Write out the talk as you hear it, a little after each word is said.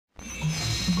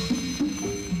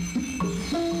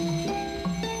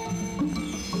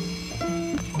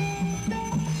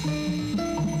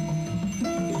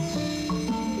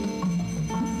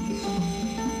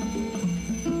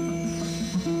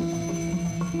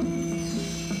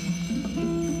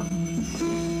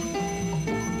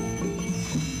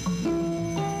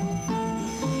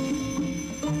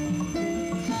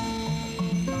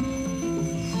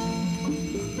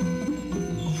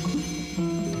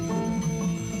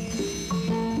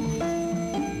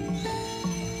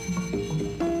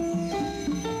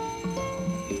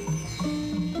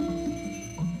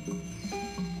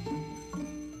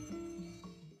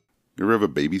ever have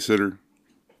a babysitter?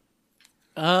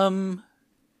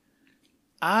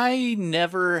 I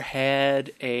never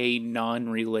had a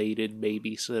non-related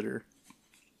babysitter.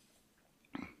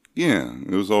 Yeah,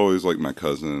 it was always like my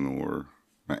cousin or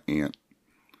my aunt.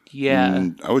 Yeah.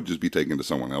 And I would just be taken to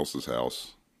someone else's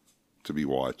house to be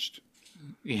watched.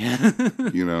 Yeah.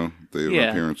 My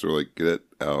parents were like, get it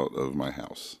out of my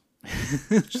house.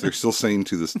 Which they're still saying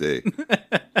to this day.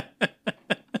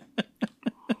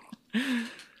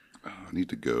 I need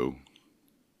to go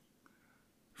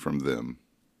from them.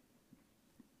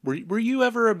 Were you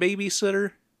ever a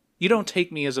babysitter? You don't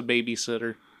take me as a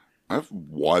babysitter. I've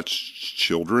watched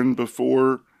children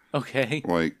before. Okay.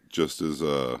 Like, just as,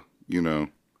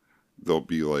 they'll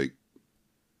be like,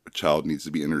 a child needs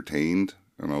to be entertained.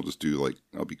 And I'll just do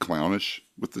I'll be clownish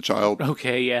with the child.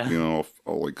 Okay, yeah.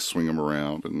 I'll like swing them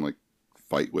around and like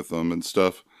fight with them and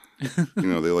stuff. They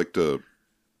like to,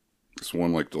 this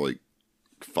one liked to like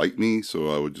fight me.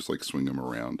 So I would just like swing him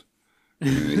around.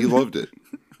 And he loved it,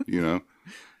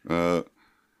 But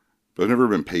I've never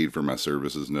been paid for my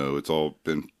services. No, it's all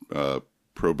been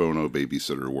pro bono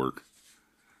babysitter work.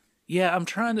 Yeah,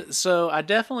 so I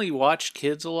definitely watched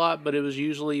kids a lot, but it was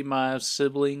usually my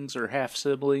siblings or half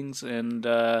siblings, and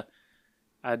I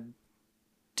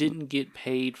didn't get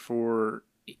paid for,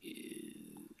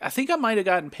 I think I might have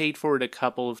gotten paid for it a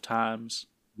couple of times.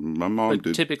 My mom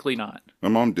did. Typically not. My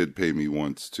mom did pay me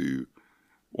once to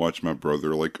watch my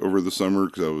brother over the summer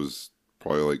because I was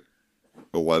probably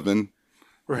 11.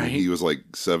 Right. And he was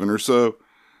 7 or so.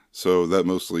 So that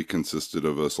mostly consisted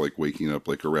of us waking up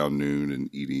around noon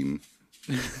and eating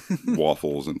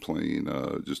waffles and playing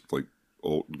just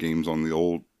old games on the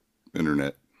old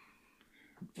internet.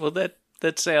 Well,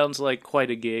 that sounds like quite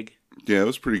a gig. Yeah, it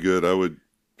was pretty good. I would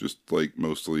just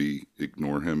mostly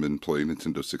ignore him and play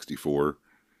Nintendo 64.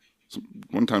 So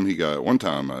one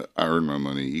time I earned my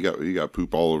money. He got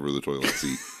poop all over the toilet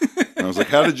seat. And I was like,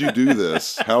 "How did you do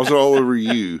this? How's it all over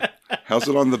you? How's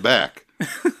it on the back?"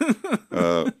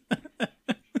 So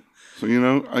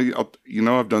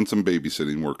I've done some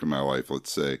babysitting work in my life. Let's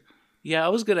say. Yeah, I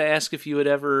was going to ask if you had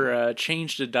ever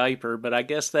changed a diaper, but I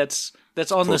guess that's on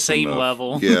Close the same enough.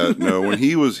 level. Yeah, no. When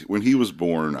he was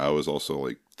born, I was also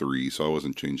 3, so I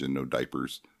wasn't changing no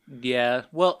diapers. Yeah,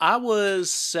 well, I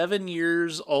was 7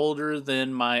 years older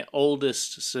than my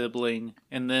oldest sibling,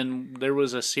 and then there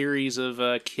was a series of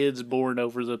kids born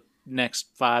over the next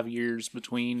 5 years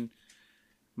between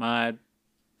my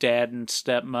dad and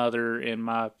stepmother and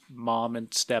my mom and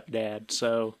stepdad.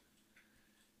 So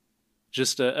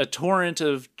just a torrent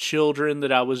of children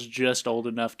that I was just old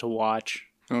enough to watch.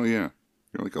 Oh yeah,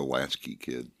 you're like a latchkey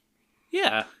kid.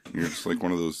 Yeah, you're just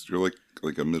one of those. You're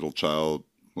like a middle child,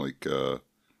 like a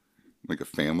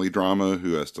family drama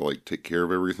who has to take care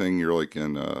of everything. You're like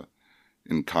in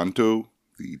Encanto,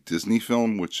 the Disney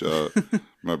film, which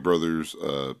my brother's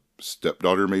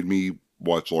stepdaughter made me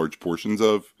watch large portions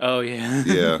of. Oh yeah.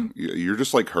 Yeah, you're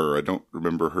just like her. I don't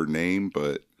remember her name,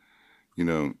 but you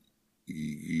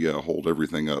gotta hold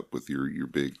everything up with your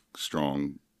big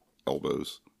strong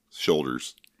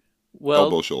shoulders,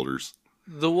 elbow shoulders.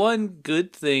 The one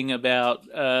good thing about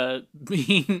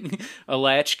being a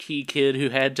latchkey kid who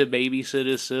had to babysit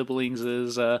his siblings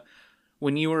is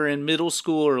when you were in middle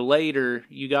school or later,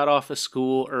 you got off of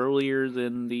school earlier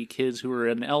than the kids who were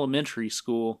in elementary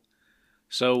school.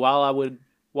 So while I would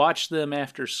watch them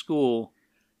after school,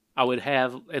 I would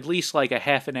have at least a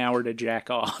half an hour to jack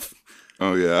off.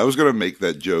 Oh, yeah. I was going to make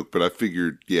that joke, but I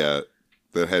figured, that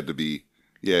had to be,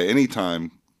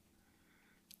 anytime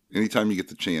you get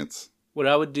the chance. What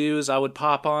I would do is I would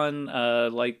pop on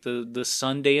the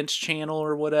Sundance channel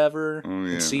or whatever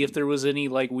and see if there was any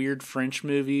weird French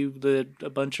movie that a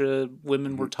bunch of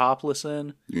women were topless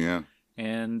in. Yeah.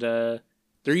 And there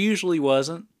usually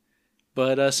wasn't,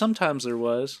 but sometimes there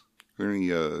was. Are there any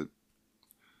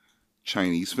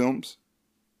Chinese films?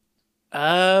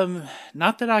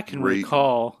 Not that I can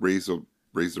recall. Raise the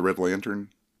Red Lantern.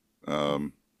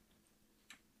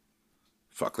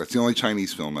 Fuck, that's the only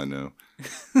Chinese film I know.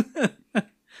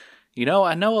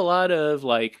 I know a lot of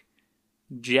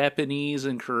Japanese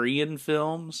and Korean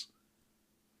films.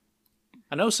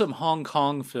 I know some Hong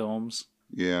Kong films.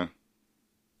 Yeah.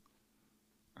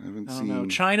 I haven't seen. Know.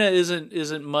 China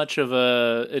isn't much of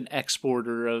an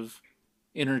exporter of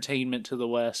entertainment to the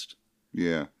West.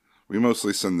 Yeah. We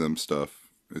mostly send them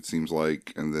stuff, it seems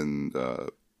like, and then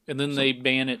they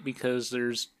ban it because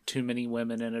there's too many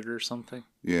women in it or something.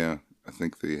 Yeah, I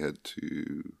think they had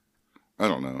to. I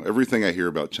don't know. Everything I hear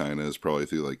about China is probably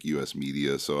through U.S.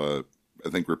 media, so I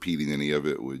think repeating any of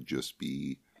it would just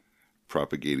be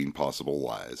propagating possible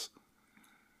lies.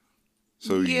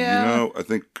 So I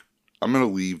think I'm going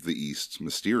to leave the East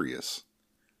mysterious.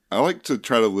 I like to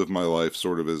try to live my life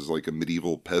sort of as like a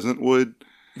medieval peasant would,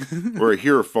 where I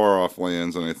hear of far-off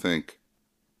lands and I think,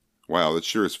 wow, that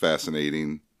sure is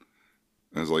fascinating.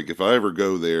 And I was like, if I ever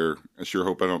go there, I sure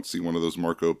hope I don't see one of those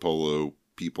Marco Polo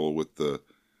people with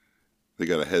they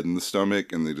got a head in the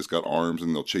stomach and they just got arms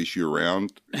and they'll chase you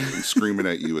around and screaming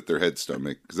at you with their head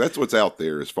stomach. Because that's what's out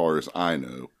there as far as I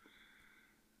know.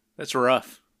 That's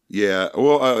rough. Yeah,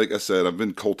 well, like I said, I've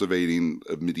been cultivating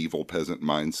a medieval peasant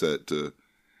mindset to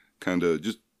kind of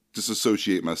just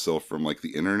disassociate myself from like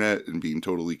the internet and being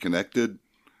totally connected.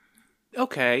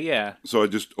 Okay, yeah. So I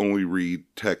just only read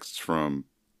texts from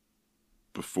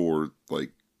before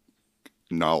like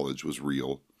knowledge was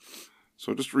real.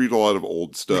 So I just read a lot of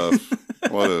old stuff,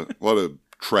 a lot of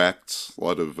tracts, a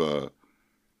lot of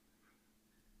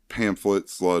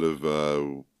pamphlets, a lot of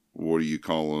what do you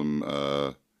call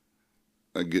them?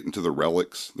 I get into the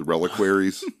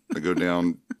reliquaries. I go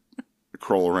down,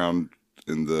 crawl around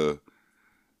in the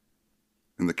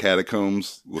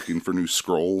catacombs looking for new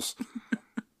scrolls,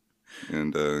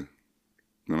 and then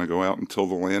I go out and till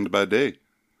the land by day,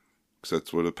 because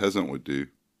that's what a peasant would do.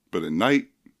 But at night,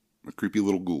 a creepy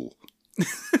little ghoul.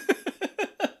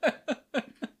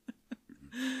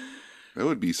 That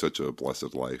would be such a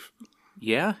blessed life.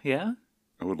 Yeah, yeah.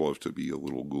 I would love to be a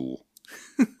little ghoul.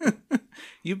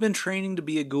 You've been training to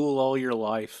be a ghoul all your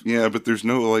life. Yeah, but there's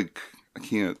no, like, I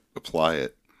can't apply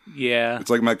it. Yeah. It's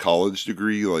like my college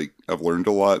degree, like, I've learned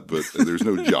a lot, but there's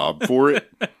no job for it.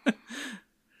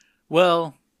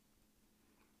 Well.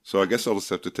 So I guess I'll just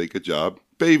have to take a job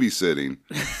babysitting.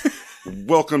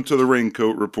 Welcome to the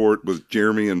Raincoat Report with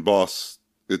Jeremy and Boss.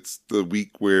 It's the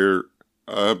week where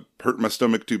I hurt my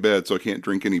stomach too bad, so I can't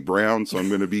drink any brown, so I'm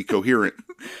going to be coherent.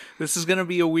 This is going to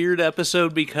be a weird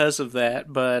episode because of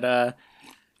that, but,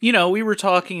 we were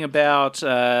talking about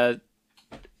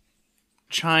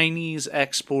Chinese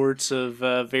exports of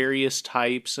various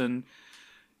types, and,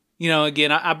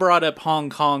 again, I brought up Hong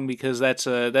Kong because that's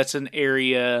an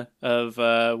area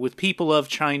of with people of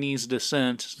Chinese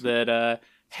descent that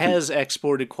has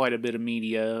exported quite a bit of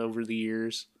media over the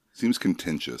years. Seems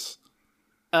contentious.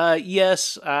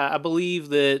 Yes, I believe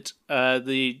that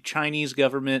the Chinese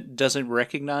government doesn't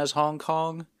recognize Hong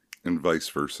Kong. And vice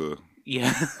versa.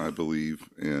 Yeah. I believe.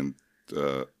 And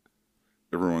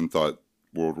everyone thought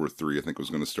World War III, I think, was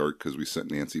going to start because we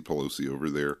sent Nancy Pelosi over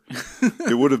there.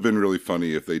 It would have been really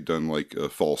funny if they'd done like a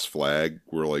false flag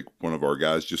where like one of our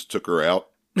guys just took her out.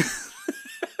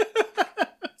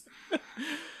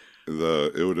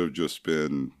 It would have just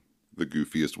been the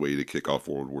goofiest way to kick off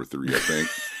World War III, I think.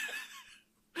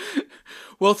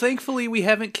 Well, thankfully, we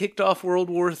haven't kicked off World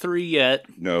War III yet.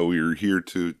 No, we're here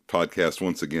to podcast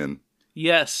once again.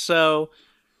 Yes, so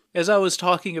as I was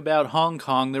talking about Hong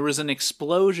Kong, there was an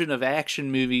explosion of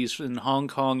action movies in Hong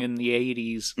Kong in the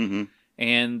 80s, mm-hmm.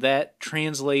 and that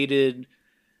translated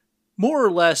more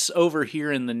or less over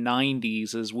here in the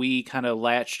 90s as we kind of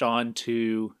latched on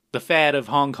to the fad of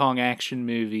Hong Kong action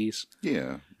movies.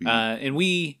 Yeah. And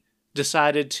we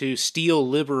decided to steal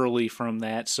liberally from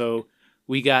that, so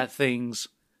we got things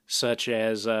such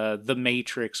as The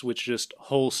Matrix, which just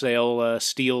wholesale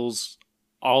steals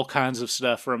all kinds of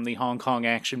stuff from the Hong Kong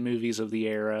action movies of the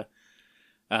era.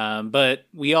 But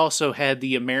we also had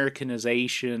the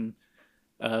Americanization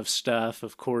of stuff.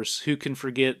 Of course, who can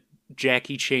forget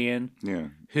Jackie Chan? Yeah.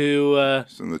 Who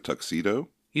he's in the tuxedo.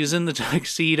 He was in the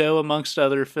tuxedo, amongst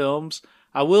other films.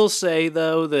 I will say,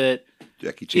 though, that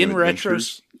Jackie Chan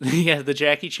Adventures. The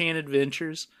Jackie Chan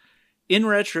Adventures. In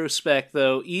retrospect,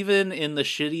 though, even in the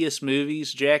shittiest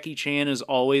movies, Jackie Chan is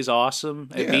always awesome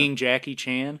at being Jackie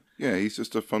Chan. Yeah, he's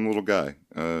just a fun little guy.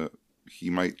 He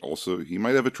might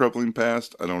have a troubling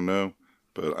past. I don't know,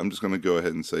 but I'm just going to go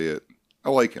ahead and say it. I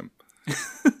like him.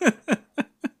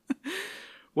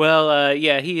 Well,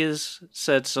 he has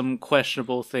said some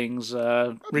questionable things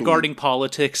regarding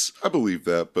politics. I believe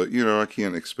that, but, I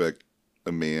can't expect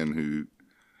a man who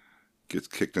gets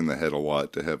kicked in the head a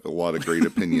lot to have a lot of great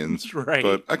opinions. Right.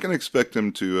 But I can expect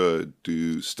him to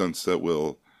do stunts that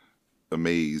will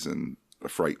amaze and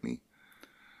affright me.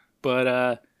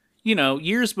 But,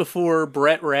 years before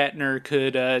Brett Ratner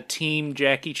could team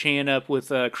Jackie Chan up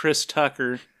with Chris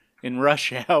Tucker in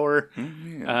Rush Hour,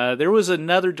 there was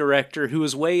another director who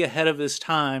was way ahead of his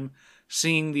time,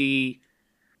 seeing the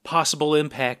possible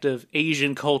impact of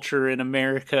Asian culture in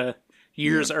America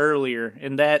years earlier,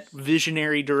 and that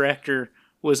visionary director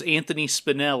was Anthony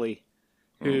Spinelli,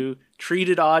 who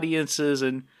treated audiences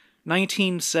in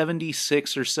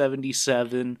 1976 or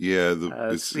 77. Yeah,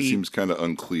 it seems kind of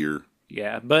unclear.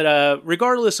 Yeah, but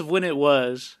regardless of when it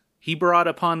was, he brought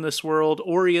upon this world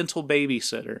Oriental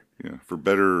Babysitter. Yeah, for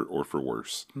better or for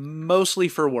worse. Mostly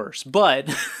for worse,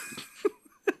 but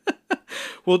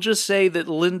we'll just say that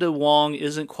Linda Wong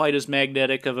isn't quite as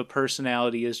magnetic of a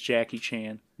personality as Jackie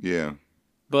Chan. Yeah.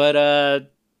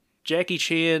 But Jackie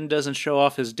Chan doesn't show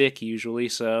off his dick usually,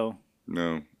 so...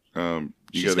 No.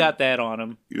 She's got that on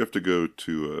him. You have to go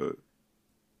to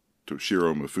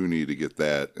Shiro Mifune to get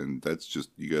that, and that's just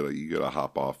you gotta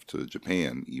hop off to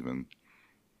Japan even.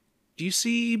 Do you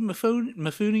see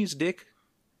Mifune's dick?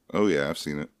 Oh yeah, I've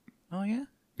seen it. Oh yeah?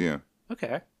 Yeah.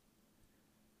 Okay.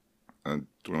 When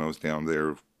I was down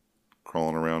there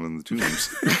crawling around in the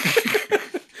tombs.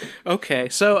 Okay,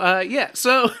 so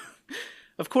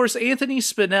of course Anthony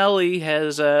Spinelli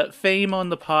has fame on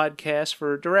the podcast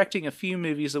for directing a few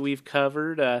movies that we've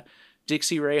covered.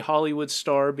 Dixie Ray Hollywood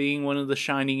Star being one of the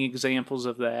shining examples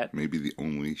of that. Maybe the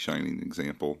only shining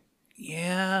example.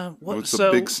 Yeah. The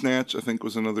Big Snatch, I think,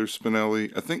 was another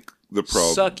Spinelli. I think the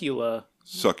problem...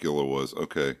 Succula was,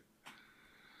 okay.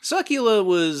 Succula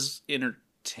was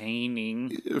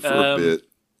entertaining. Yeah, for a bit.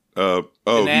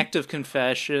 An Act of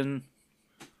Confession.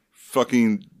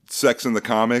 Fucking Sex in the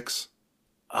Comics.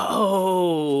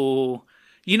 Oh.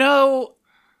 You know...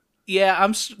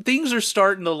 Yeah, things are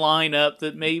starting to line up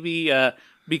that maybe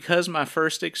because my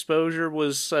first exposure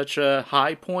was such a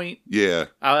high point. Yeah.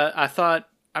 I thought,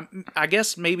 I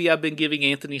guess maybe I've been giving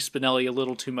Anthony Spinelli a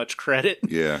little too much credit.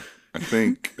 Yeah. I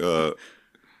think,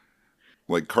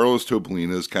 like, Carlos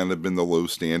Topolino's kind of been the low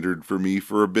standard for me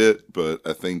for a bit, but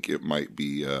I think it might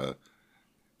be, at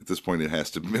this point,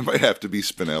 it might have to be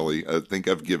Spinelli. I think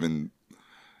I've given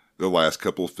the last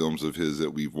couple of films of his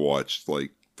that we've watched,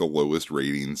 like, the lowest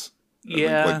ratings.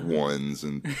 Yeah. Like ones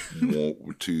and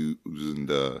twos and,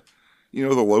 the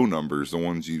low numbers, the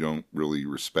ones you don't really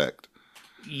respect.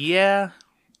 Yeah.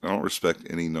 I don't respect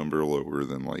any number lower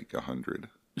than like 100.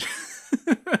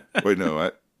 Wait, no,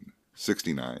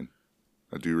 69.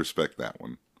 I do respect that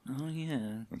one. Oh,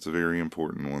 yeah. That's a very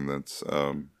important one. That's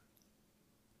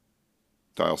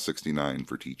dial 69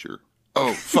 for teacher.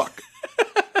 Oh, fuck.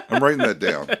 I'm writing that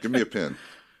down. Give me a pen.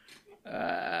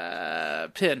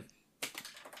 Pen.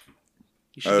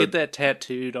 You should get that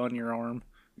tattooed on your arm.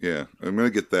 Yeah, I'm going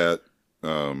to get that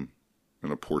in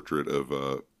a portrait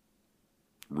of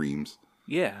Reams.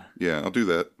 Yeah. Yeah, I'll do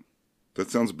that.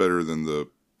 That sounds better than the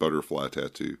butterfly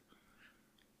tattoo.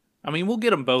 I mean, we'll get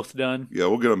them both done. Yeah,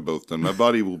 we'll get them both done. My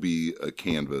body will be a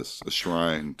canvas, a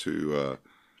shrine to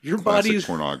classic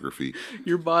pornography.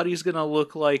 Your body's going to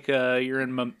look like you're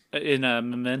in a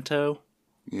Memento.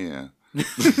 Yeah.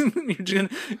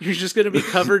 You're just gonna be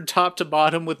covered top to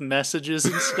bottom with messages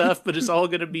and stuff, but it's all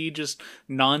gonna be just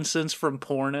nonsense from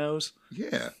pornos.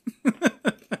 Yeah.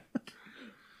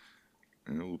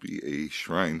 And it will be a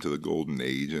shrine to the golden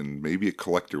age, and maybe a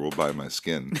collector will buy my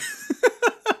skin.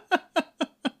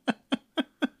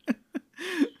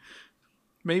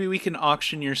 Maybe we can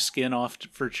auction your skin off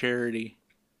for charity.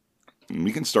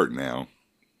 We can start now.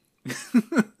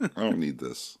 I don't need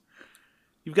this.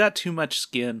 You've got too much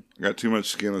skin. I got too much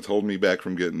skin that's holding me back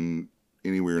from getting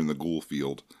anywhere in the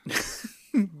Ghoulfeld.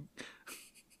 It'd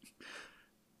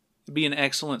be an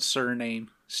excellent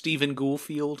surname. Stephen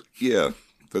Ghoulfeld. Yeah,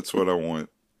 that's what I want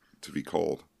to be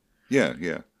called. Yeah.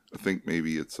 I think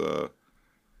maybe it's or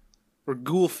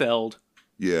Ghoulfeld.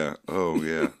 Yeah. Oh,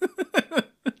 yeah.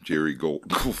 Jerry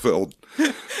Ghoulfeld.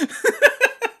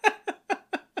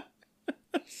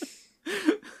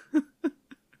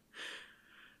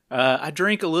 I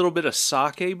drank a little bit of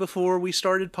sake before we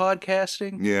started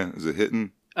podcasting. Yeah, is it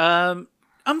hitting? I'm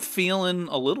feeling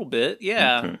a little bit,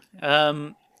 yeah.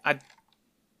 Okay. I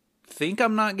think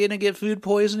I'm not going to get food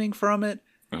poisoning from it.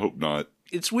 I hope not.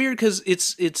 It's weird because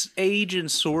its age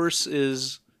and source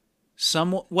is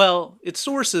somewhat... Well, its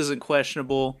source isn't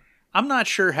questionable. I'm not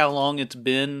sure how long it's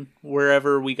been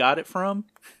wherever we got it from.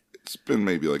 It's been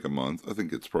maybe like a month. I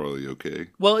think it's probably okay.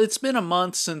 Well, it's been a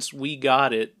month since we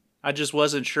got it. I just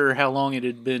wasn't sure how long it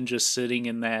had been just sitting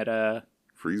in that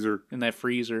freezer.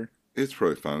 It's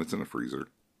probably fine. It's in a freezer.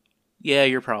 Yeah,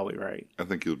 you're probably right. I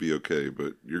think you'll be okay,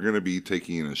 but you're going to be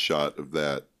taking a shot of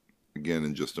that again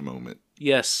in just a moment.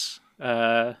 Yes,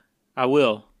 I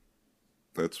will.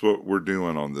 That's what we're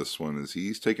doing on this one. Is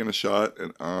he's taking a shot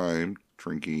and I'm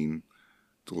drinking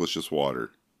delicious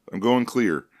water. I'm going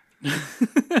clear.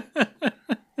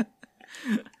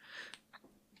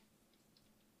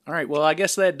 All right, well, I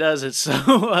guess that does it.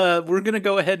 So we're going to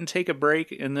go ahead and take a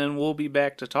break, and then we'll be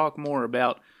back to talk more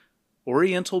about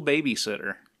Oriental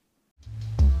Babysitter.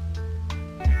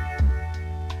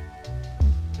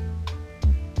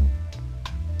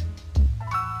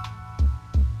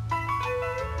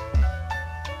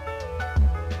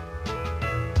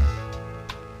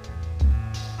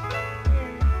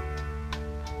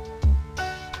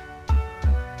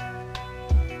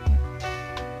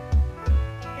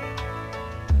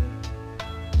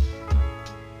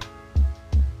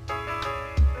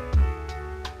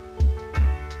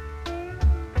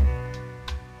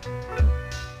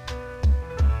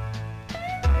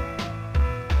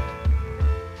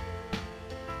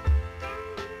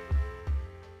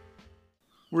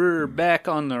 We're back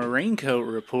on the Raincoat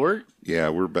Report. Yeah,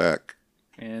 we're back.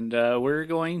 And we're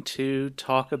going to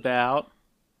talk about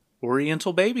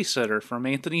Oriental Babysitter from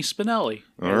Anthony Spinelli.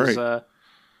 All right.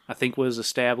 I think was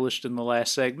established in the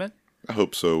last segment. I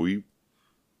hope so. We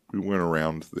went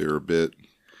around there a bit.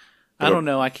 I don't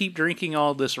know. I keep drinking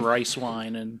all this rice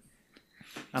wine, and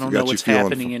I don't know what's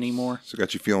happening anymore. So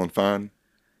got you feeling fine?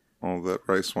 All that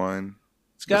rice wine?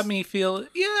 It's got me feeling...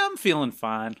 Yeah, I'm feeling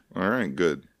fine. All right,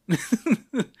 good.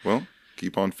 Well,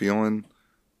 keep on feeling.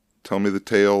 Tell me the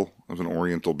tale of an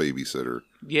Oriental Babysitter.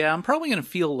 Yeah, I'm probably going to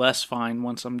feel less fine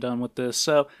once I'm done with this.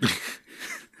 So,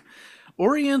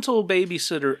 Oriental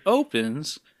Babysitter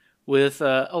opens with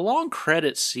a long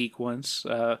credits sequence,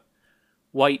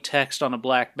 white text on a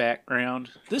black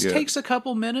background. This takes a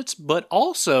couple minutes, but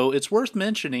also it's worth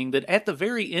mentioning that at the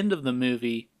very end of the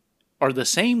movie are the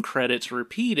same credits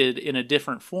repeated in a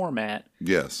different format.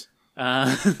 Yes.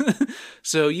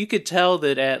 So you could tell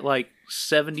that at like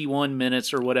 71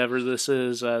 minutes or whatever this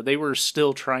is, they were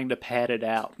still trying to pad it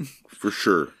out. For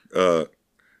sure. I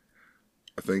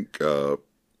think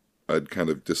I'd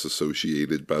kind of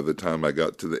disassociated by the time I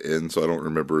got to the end, so I don't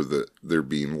remember there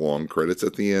being long credits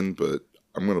at the end, but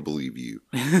I'm going to believe you.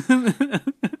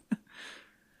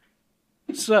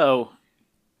 So,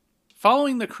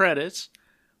 following the credits,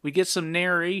 we get some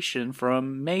narration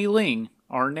from Mei Ling,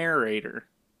 our narrator.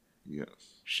 Yes.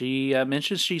 She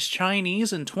mentions she's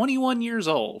Chinese and 21 years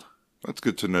old. That's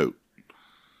good to note.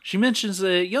 She mentions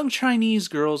that young Chinese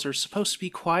girls are supposed to be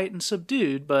quiet and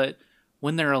subdued, but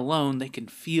when they're alone, they can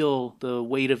feel the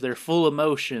weight of their full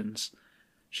emotions.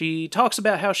 She talks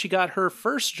about how she got her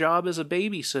first job as a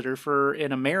babysitter for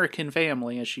an American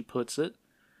family, as she puts it.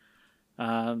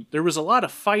 There was a lot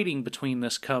of fighting between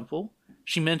this couple.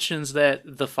 She mentions that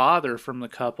the father from the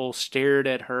couple stared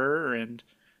at her, and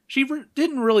she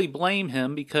didn't really blame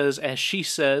him because, as she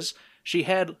says, she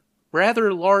had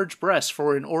rather large breasts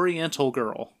for an Oriental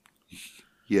girl.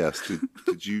 Yes.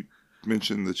 Did you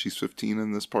mention that she's 15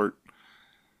 in this part?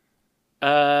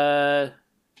 Okay,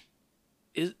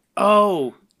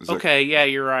 yeah,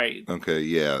 you're right. Okay,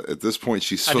 yeah. At this point,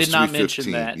 she's supposed to be 15.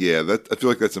 Mention that. Yeah, I feel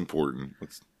like that's important.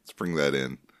 Let's bring that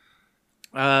in.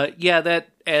 Yeah,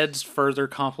 that adds further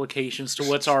complications to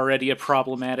what's already a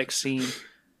problematic scene.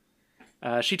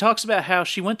 She talks about how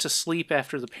she went to sleep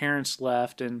after the parents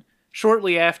left, and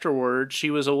shortly afterward,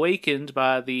 she was awakened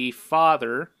by the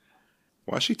father.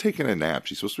 Why is she taking a nap?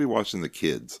 She's supposed to be watching the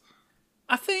kids.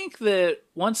 I think that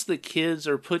once the kids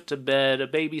are put to bed, a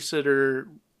babysitter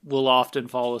will often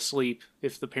fall asleep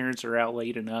if the parents are out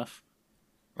late enough.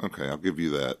 Okay, I'll give you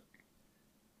that.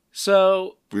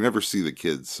 So... We never see the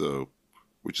kids,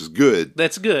 which is good.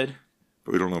 That's good.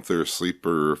 But we don't know if they're asleep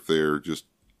or if they're just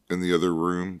in the other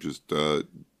room, just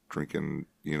drinking,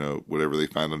 whatever they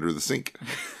find under the sink.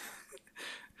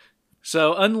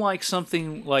 So, unlike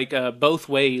something like Both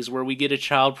Ways, where we get a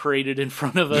child paraded in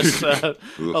front of us a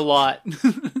lot,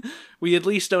 we at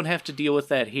least don't have to deal with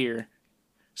that here.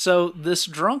 So, this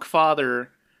drunk father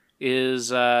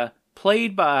is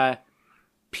played by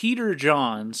Peter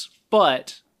Johns,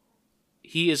 but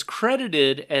he is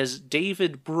credited as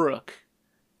David Brooke.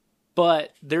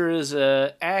 But there is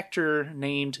an actor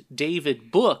named David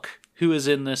Book who is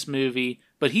in this movie,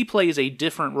 but he plays a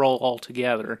different role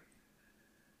altogether.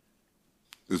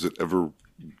 Is it ever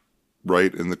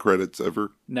right in the credits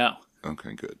ever? No.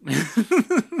 Okay, good.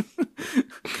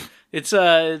 It's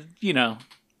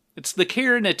it's the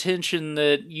care and attention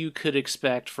that you could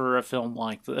expect for a film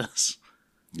like this.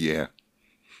 Yeah.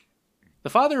 The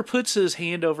father puts his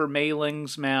hand over Mei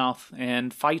Ling's mouth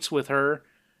and fights with her,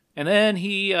 and then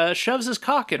he shoves his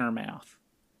cock in her mouth.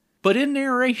 But in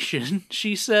narration,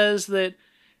 she says that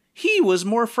he was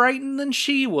more frightened than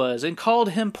she was and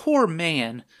called him poor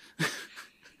man.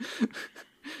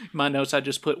 My notes, I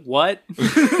just put, what?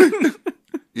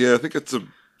 Yeah, I think it's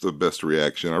the best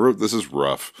reaction. I wrote, this is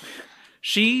rough.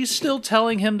 She's still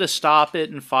telling him to stop it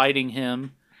and fighting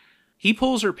him. He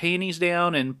pulls her panties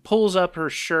down and pulls up her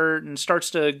shirt and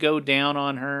starts to go down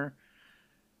on her.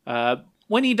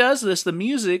 When he does this, the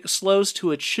music slows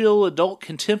to a chill adult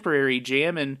contemporary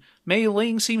jam, and Mei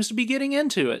Ling seems to be getting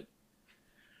into it.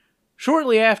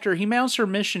 Shortly after, he mounts her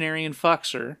missionary and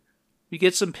fucks her. We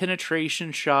get some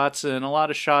penetration shots and a lot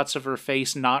of shots of her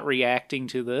face not reacting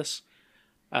to this.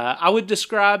 I would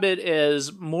describe it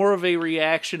as more of a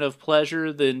reaction of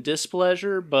pleasure than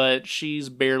displeasure, but she's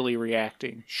barely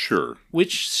reacting. Sure.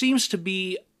 Which seems to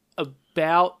be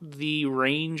about the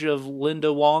range of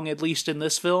Linda Wong, at least in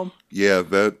this film. Yeah,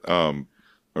 that,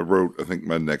 I wrote, I think,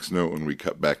 my next note when we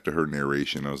cut back to her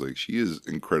narration. I was like, she is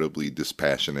incredibly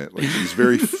dispassionate. Like, she's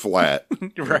very flat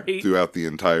right? throughout the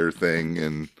entire thing,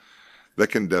 and That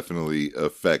can definitely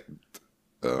affect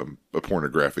a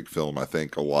pornographic film, I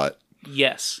think, a lot.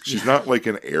 Yes. She's not like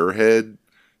an airhead.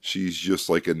 She's just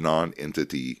like a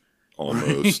non-entity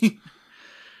almost.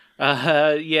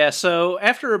 Yeah, so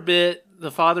after a bit,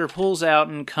 the father pulls out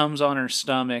and comes on her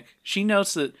stomach. She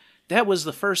notes that was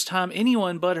the first time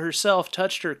anyone but herself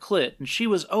touched her clit, and she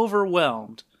was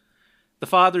overwhelmed. The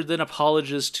father then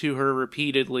apologizes to her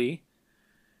repeatedly.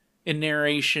 In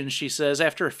narration, she says,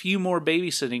 after a few more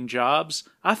babysitting jobs,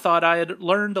 I thought I had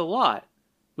learned a lot.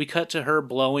 We cut to her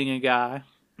blowing a guy.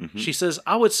 Mm-hmm. She says,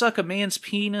 I would suck a man's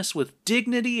penis with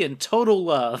dignity and total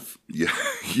love. Yeah.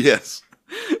 Yes.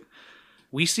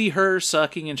 We see her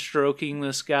sucking and stroking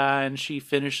this guy, and she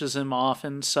finishes him off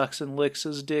and sucks and licks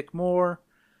his dick more.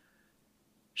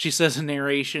 She says in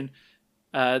narration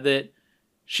that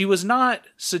she was not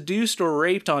seduced or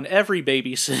raped on every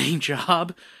babysitting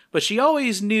job, but she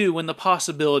always knew when the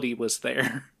possibility was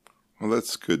there. Well,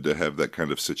 that's good to have that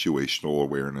kind of situational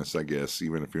awareness, I guess,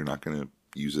 even if you're not going to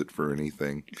use it for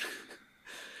anything.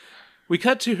 We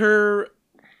cut to her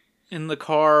in the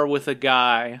car with a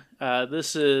guy.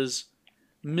 This is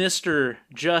Mr.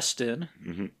 Justin.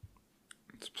 Mm-hmm.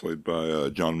 It's played by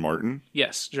John Martin.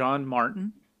 Yes, John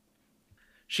Martin.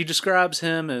 She describes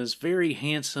him as very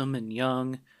handsome and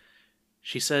young.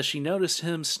 She says she noticed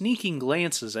him sneaking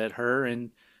glances at her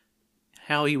and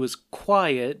how he was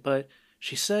quiet, but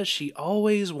she says she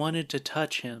always wanted to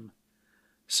touch him.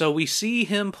 So we see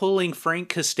him pulling Frank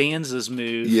Costanza's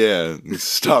move. Yeah, he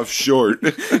stops short.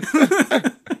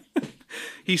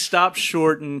 He stops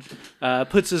short and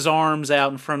puts his arms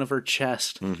out in front of her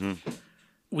chest. Mm-hmm.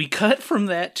 We cut from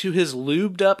that to his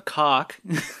lubed up cock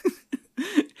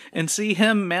and see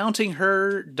him mounting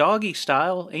her doggy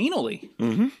style anally.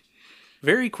 Mm-hmm.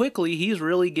 Very quickly, he's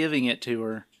really giving it to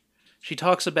her. She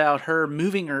talks about her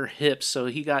moving her hips so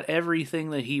he got everything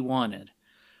that he wanted.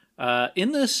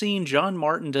 In this scene, John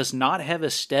Martin does not have a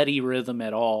steady rhythm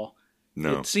at all.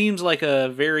 No. It seems like a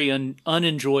very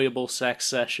unenjoyable sex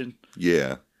session.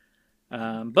 Yeah.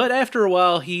 But after a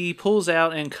while, he pulls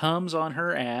out and comes on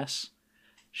her ass.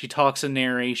 She talks in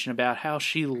narration about how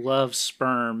she loves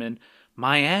sperm and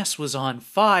my ass was on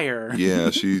fire.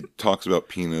 Yeah, she talks about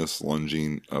penis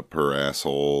lunging up her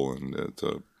asshole, and it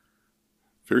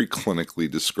very clinically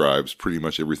describes pretty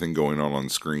much everything going on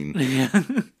screen. Yeah.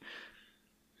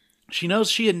 She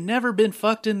knows she had never been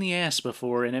fucked in the ass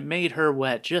before, and it made her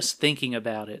wet just thinking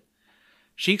about it.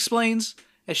 She explains,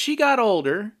 as she got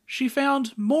older, she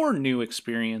found more new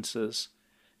experiences.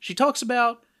 She talks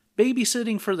about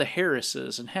babysitting for the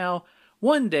Harrises, and how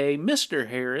one day Mr.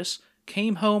 Harris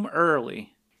came home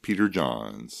early. Peter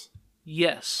Johns.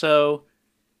 Yes, so...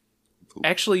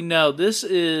 Actually, no, this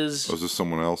is... Oh, is this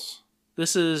someone else?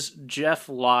 This is Jeff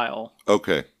Lyle.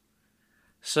 Okay.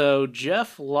 So,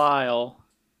 Jeff Lyle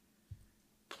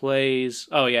plays...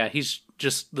 Oh, yeah, he's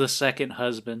just the second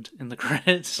husband in the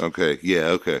credits. Okay, yeah,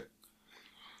 okay.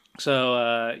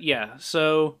 So, yeah,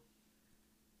 so...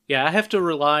 Yeah, I have to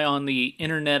rely on the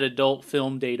Internet Adult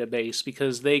Film Database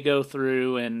because they go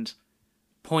through and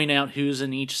point out who's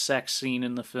in each sex scene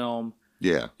in the film.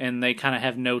 Yeah. And they kind of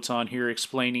have notes on here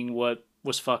explaining what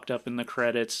was fucked up in the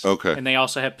credits. Okay. And they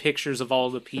also have pictures of all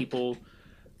the people,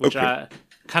 which I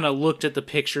kind of looked at the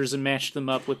pictures and matched them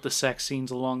up with the sex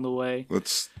scenes along the way.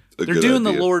 They're doing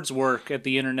the Lord's work at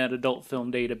the Internet Adult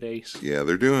Film Database. Yeah,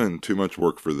 they're doing too much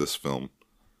work for this film.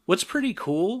 What's pretty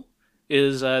cool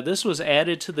is this was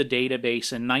added to the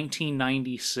database in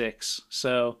 1996.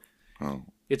 So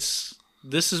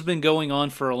this has been going on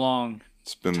for a long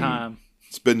time.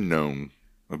 It's been known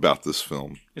about this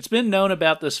film. It's been known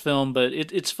about this film, but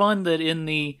it's fun that in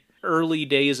the early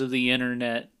days of the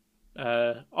internet,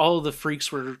 all of the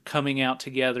freaks were coming out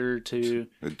together to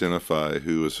identify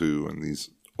who is who in these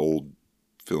old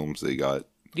films they got.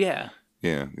 Yeah.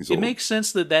 Yeah. It makes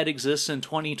sense that exists in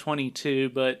 2022,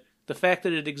 but the fact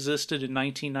that it existed in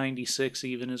 1996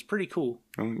 even is pretty cool.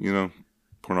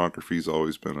 Pornography's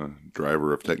always been a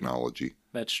driver of technology.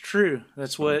 That's true.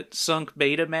 That's what sunk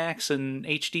Betamax and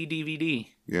HD DVD.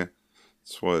 Yeah.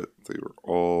 That's what they were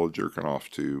all jerking off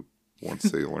to once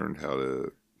they learned how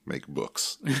to make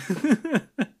books.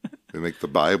 They make the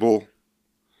Bible,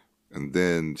 and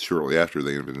then shortly after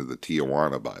they invented the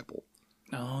Tijuana Bible.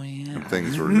 Oh, yeah. And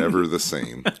things were never the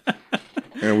same.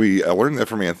 And I learned that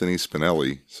from Anthony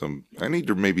Spinelli, so I need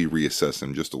to maybe reassess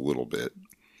him just a little bit.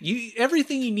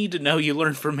 Everything you need to know you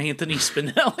learned from Anthony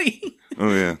Spinelli.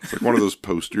 Oh yeah, it's like one of those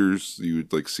posters you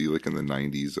would see in the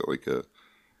 90s at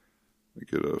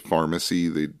a pharmacy.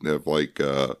 They'd have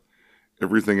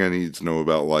everything I need to know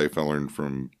about life I learned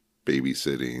from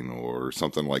babysitting or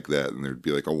something like that, and there'd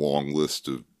be a long list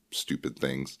of stupid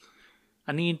things.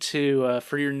 I need to,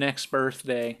 for your next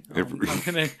birthday, I'm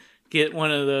going to get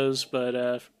one of those,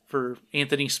 but for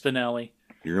Anthony Spinelli.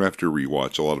 You're going to have to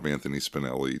rewatch a lot of Anthony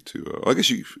Spinelli to... I guess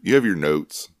you have your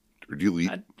notes. Or do you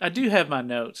leave? I do have my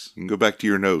notes. You can go back to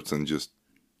your notes and just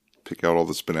pick out all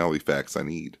the Spinelli facts I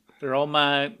need. They're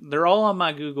all on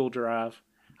my Google Drive.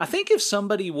 I think if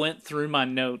somebody went through my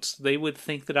notes, they would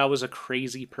think that I was a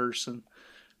crazy person.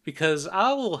 Because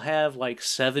I will have like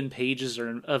 7 pages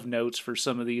of notes for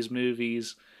some of these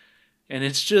movies. And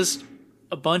it's just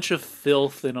a bunch of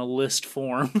filth in a list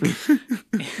form.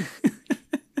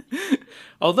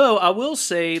 Although I will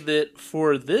say that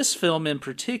for this film in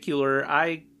particular,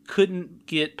 I couldn't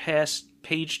get past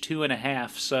page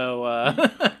 2.5. So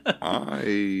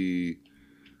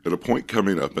at a point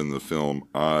coming up in the film,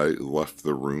 I left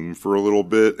the room for a little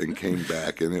bit and came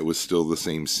back, and it was still the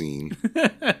same scene.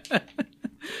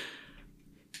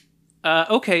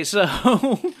 Okay, so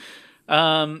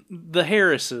the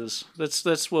Harrises.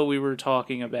 That's what we were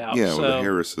talking about. Yeah, so, the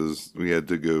Harrises. We had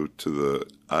to go to the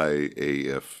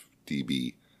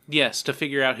IAFDB. Yes, to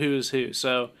figure out who is who.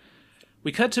 So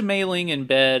we cut to Mei Ling in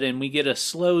bed, and we get a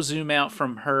slow zoom out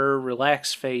from her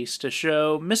relaxed face to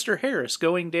show Mr. Harris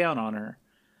going down on her.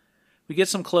 We get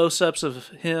some close-ups of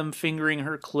him fingering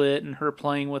her clit and her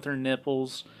playing with her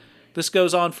nipples. This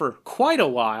goes on for quite a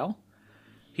while.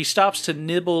 He stops to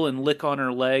nibble and lick on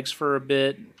her legs for a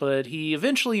bit, but he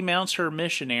eventually mounts her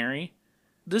missionary.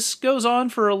 This goes on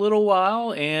for a little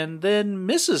while, and then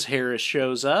Mrs. Harris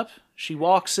shows up. She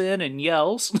walks in and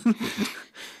yells.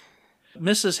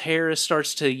 Mrs. Harris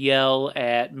starts to yell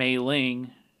at Mei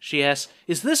Ling. She asks,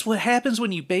 "Is this what happens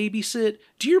when you babysit?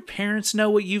 Do your parents know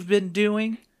what you've been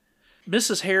doing?"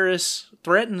 Mrs. Harris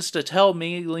threatens to tell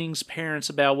Mei Ling's parents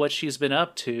about what she's been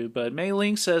up to, but Mei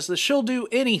Ling says that she'll do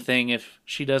anything if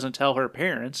she doesn't tell her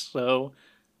parents. So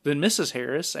then Mrs.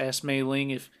 Harris asks Mei Ling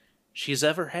if she's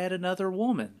ever had another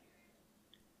woman.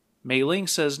 Mei Ling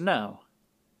says no.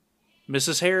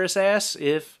 Mrs. Harris asks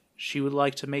if she would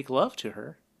like to make love to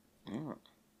her.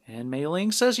 And Mei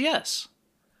Ling says yes.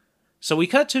 So we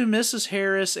cut to Mrs.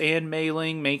 Harris and Mei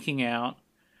Ling making out.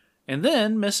 And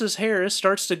then Mrs. Harris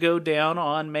starts to go down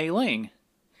on Mei Ling.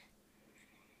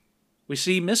 We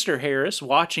see Mr. Harris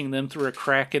watching them through a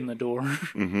crack in the door.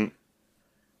 Mm-hmm.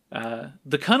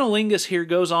 The cunnilingus here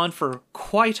goes on for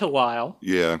quite a while.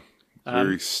 Yeah,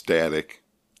 very static.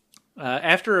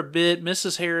 After a bit,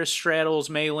 Mrs. Harris straddles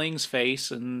Mei Ling's face,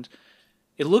 and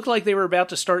it looked like they were about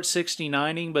to start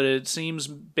 69ing, but it seems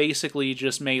basically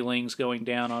just Mei Ling's going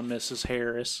down on Mrs.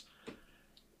 Harris.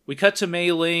 We cut to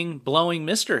Mei Ling blowing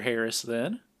Mr. Harris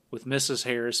then, with Mrs.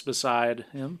 Harris beside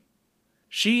him.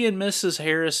 She and Mrs.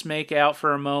 Harris make out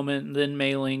for a moment, and then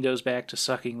Mei Ling goes back to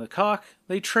sucking the cock.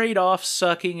 They trade off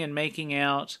sucking and making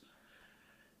out.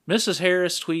 Mrs.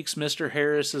 Harris tweaks Mr.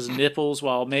 Harris's nipples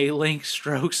while Mei Ling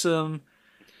strokes him.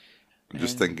 I'm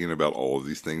just thinking about all of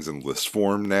these things in list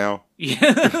form now.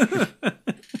 Yeah.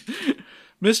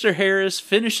 Mr. Harris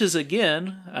finishes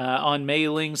again on Mei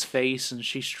Ling's face, and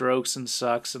she strokes and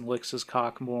sucks and licks his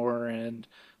cock more, and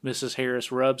Mrs.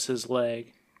 Harris rubs his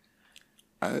leg.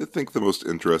 I think the most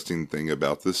interesting thing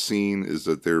about this scene is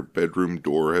that their bedroom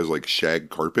door has like shag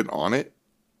carpet on it.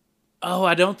 Oh,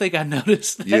 I don't think I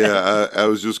noticed that. Yeah, I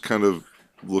was just kind of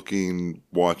watching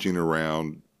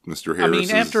around Mr. Harris. I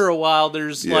mean, after a while,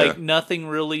 there's like nothing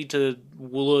really to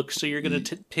look, so you're going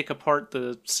to pick apart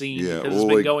the scene because it's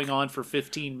been going on for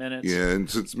 15 minutes. Yeah, and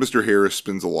since Mr. Harris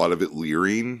spends a lot of it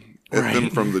leering at them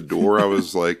from the door, I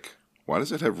was like, why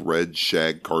does it have red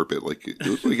shag carpet? Like, it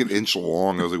was like an inch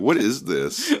long. I was like, what is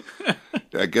this?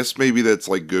 I guess maybe that's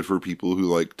like good for people who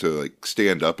like to like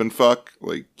stand up and fuck,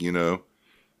 like, you know,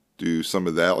 do some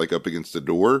of that like up against the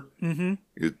door. Mm-hmm.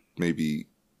 It maybe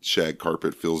shag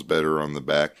carpet feels better on the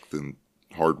back than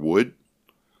hardwood.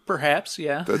 Perhaps,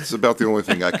 yeah. That's about the only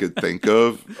thing I could think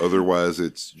of. Otherwise,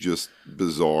 it's just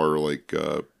bizarre, like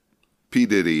P.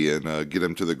 Diddy and Get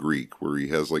Him to the Greek, where he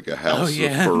has like a house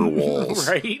of fur walls.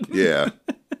 Right. Yeah.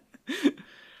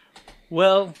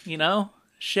 Well, you know,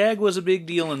 shag was a big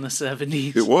deal in the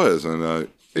 70s. It was, and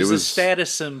it was a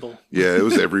status symbol. Yeah, it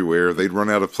was everywhere. They'd run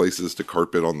out of places to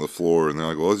carpet on the floor, and they're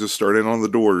like, well, let's just start in on the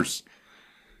doors.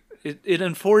 It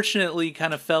unfortunately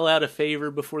kind of fell out of favor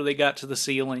before they got to the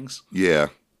ceilings. Yeah.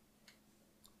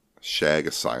 Shag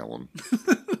asylum.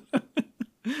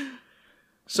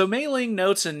 So Mei Ling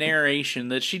notes in narration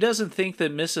that she doesn't think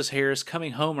that Mrs. Harris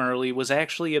coming home early was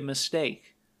actually a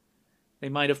mistake. They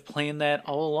might have planned that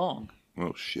all along.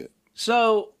 Oh, shit.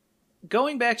 So,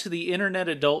 going back to the Internet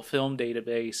Adult Film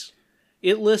Database,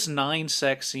 it lists 9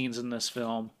 sex scenes in this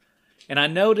film. And I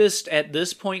noticed at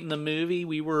this point in the movie,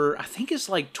 I think it's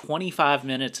like 25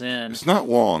 minutes in. It's not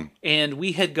long. And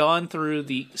we had gone through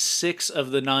the 6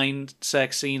 of the 9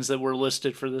 sex scenes that were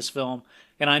listed for this film.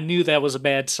 And I knew that was a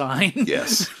bad sign.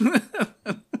 Yes.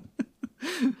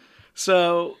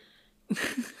 So,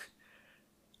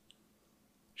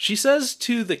 she says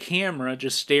to the camera,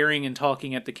 just staring and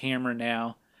talking at the camera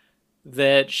now,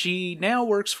 that she now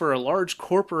works for a large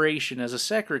corporation as a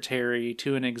secretary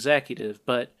to an executive,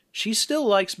 but she still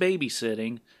likes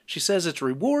babysitting. She says it's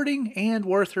rewarding and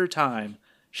worth her time.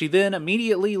 She then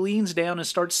immediately leans down and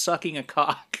starts sucking a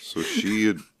cock. So she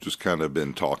had just kind of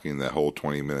been talking that whole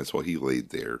 20 minutes while he laid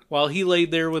there. While he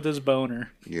laid there with his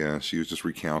boner. Yeah, she was just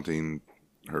recounting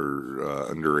her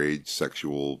underage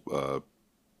sexual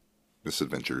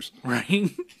misadventures.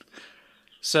 Right?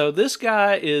 So this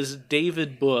guy is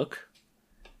David Book.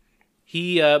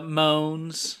 He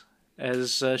moans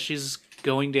as she's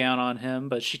going down on him,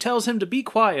 but she tells him to be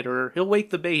quiet or he'll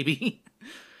wake the baby.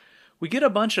 We get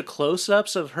a bunch of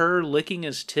close-ups of her licking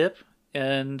his tip,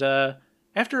 and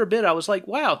after a bit I was like,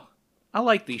 wow, I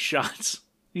like these shots.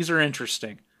 These are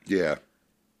interesting. Yeah.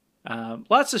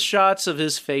 Lots of shots of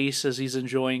his face as he's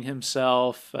enjoying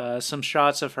himself. Some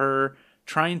shots of her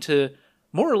trying to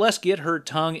more or less get her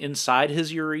tongue inside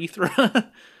his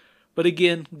urethra. But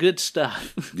again, good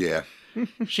stuff. Yeah.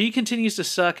 She continues to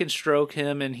suck and stroke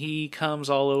him, and he comes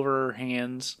all over her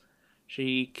hands.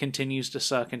 She continues to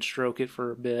suck and stroke it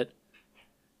for a bit.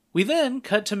 We then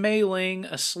cut to Mei Ling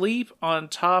asleep on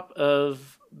top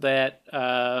of that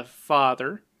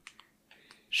father.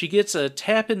 She gets a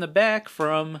tap in the back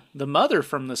from the mother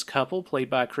from this couple, played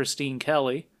by Christine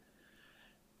Kelly.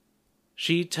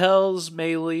 She tells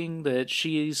Mei Ling that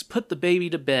she's put the baby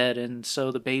to bed, and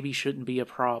so the baby shouldn't be a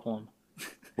problem.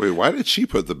 Wait, why did she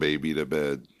put the baby to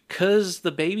bed? 'Cause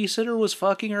the babysitter was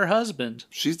fucking her husband.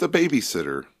 She's the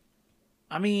babysitter.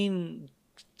 I mean,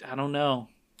 I don't know.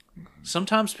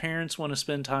 Sometimes parents want to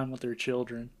spend time with their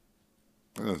children.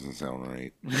 That doesn't sound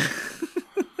right.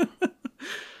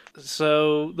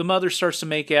 So the mother starts to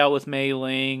make out with Mei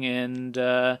Ling and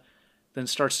then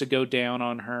starts to go down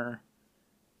on her.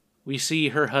 We see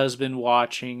her husband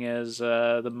watching as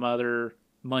the mother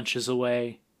munches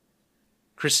away.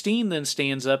 Christine then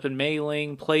stands up and Mei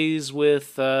Ling plays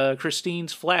with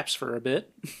Christine's flaps for a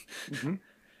bit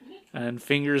and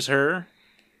fingers her.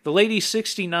 The lady's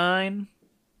 69,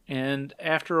 and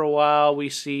after a while we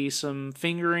see some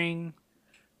fingering.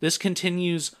 This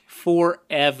continues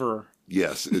forever.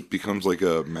 Yes, it becomes like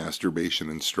a masturbation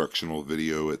instructional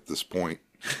video at this point.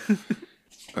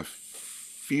 I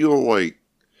feel like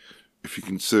if you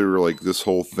consider like this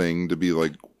whole thing to be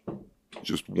like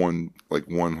just one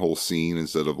whole scene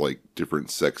instead of like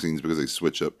different sex scenes because they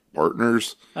switch up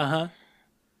partners.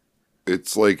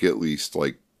 It's like at least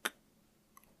like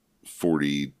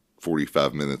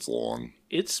 45 minutes long.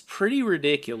 It's pretty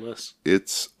ridiculous.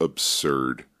 It's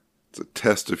absurd. It's a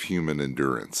test of human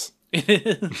endurance. It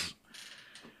is.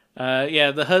 Yeah,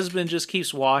 the husband just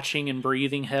keeps watching and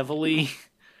breathing heavily.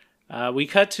 We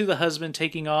cut to the husband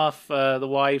taking off the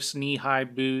wife's knee-high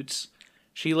boots.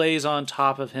 She lays on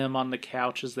top of him on the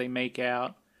couch as they make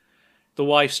out. The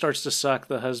wife starts to suck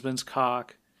the husband's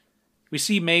cock. We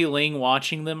see Mei Ling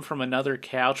watching them from another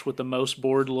couch with the most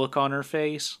bored look on her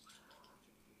face.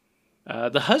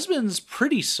 The husband's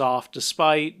pretty soft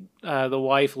despite the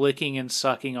wife licking and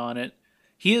sucking on it.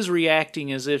 He is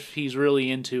reacting as if he's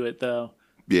really into it, though.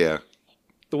 Yeah.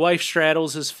 The wife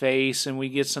straddles his face, and we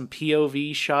get some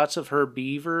POV shots of her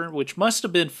beaver, which must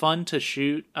have been fun to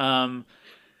shoot.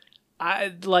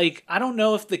 I don't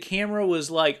know if the camera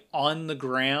was like on the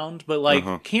ground,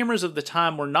 but cameras of the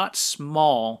time were not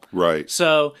small. Right.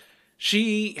 So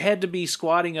she had to be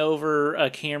squatting over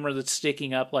a camera that's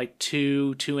sticking up like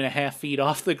 2.5 feet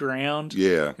off the ground.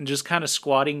 Yeah. And just kind of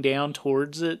squatting down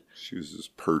towards it. She was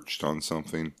just perched on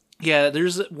something. Yeah,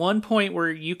 there's one point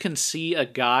where you can see a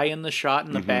guy in the shot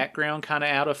in the background, kind of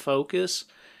out of focus.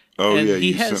 Oh, and yeah,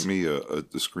 you sent me a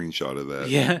screenshot of that.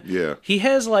 Yeah. Yeah. He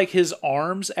has, like, his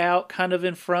arms out kind of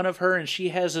in front of her, and she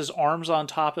has his arms on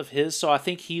top of his, so I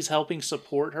think he's helping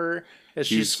support her as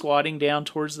she's squatting down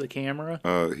towards the camera.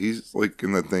 He's, like,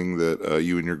 in that thing that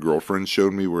you and your girlfriend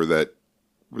showed me where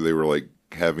they were, like,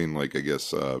 having, like, I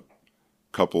guess,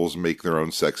 couples make their own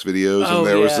sex videos, and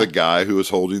there was a guy who was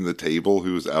holding the table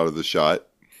who was out of the shot.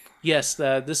 Yes,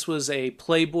 this was a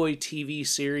Playboy TV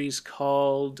series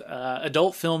called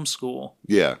Adult Film School.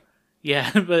 Yeah.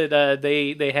 Yeah, but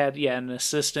they had an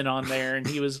assistant on there, and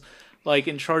he was like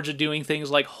in charge of doing things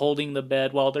like holding the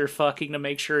bed while they're fucking to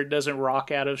make sure it doesn't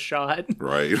rock out of shot.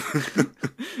 Right.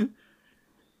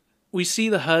 we see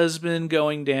the husband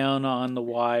going down on the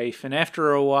wife, and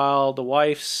after a while, the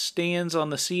wife stands on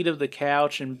the seat of the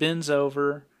couch and bends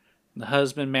over. The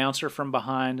husband mounts her from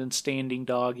behind and standing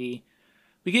doggy.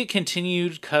 We get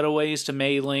continued cutaways to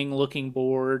Mei Ling looking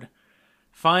bored.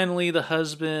 Finally, the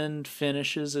husband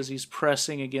finishes as he's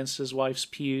pressing against his wife's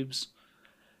pubes.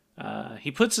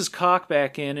 He puts his cock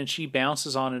back in and she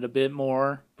bounces on it a bit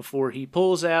more before he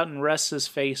pulls out and rests his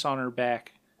face on her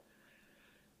back.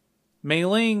 Mei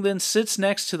Ling then sits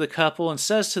next to the couple and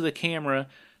says to the camera,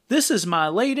 "This is my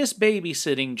latest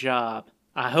babysitting job.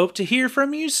 I hope to hear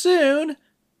from you soon."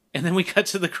 And then we cut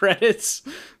to the credits.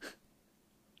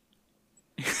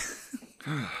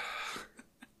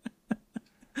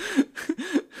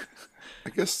 I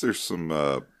guess there's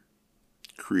some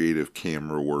creative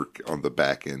camera work on the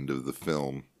back end of the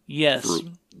film. Yes. For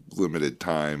limited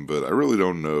time, but I really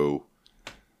don't know.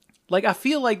 Like, I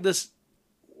feel like this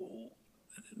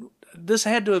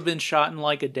had to have been shot in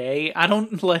like a day. I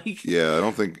don't like... Yeah, I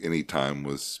don't think any time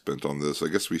was spent on this. I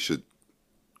guess we should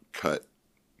cut.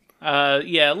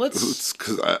 Yeah, let's...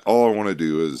 Because all I want to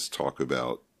do is talk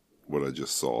about what I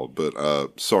just saw.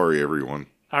 But sorry, everyone.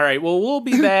 All right, well, we'll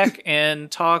be back and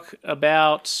talk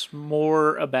about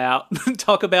more about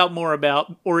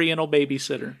Oriental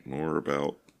Babysitter.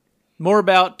 More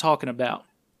about talking about.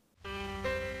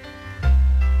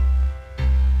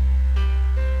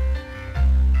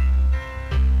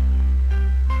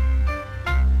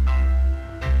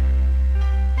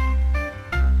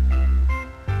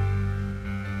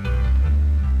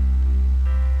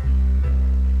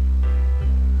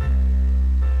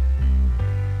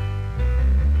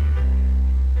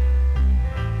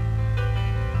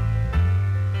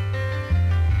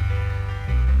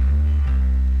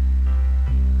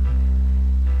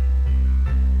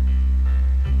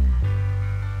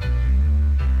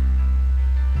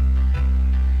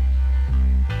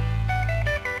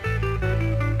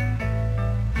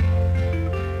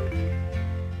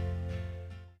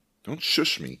 Don't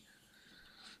shush me.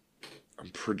 I'm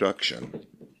production.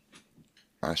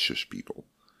 I shush people.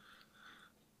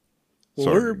 Well,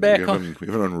 sorry, we're back we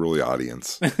have an unruly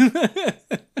audience.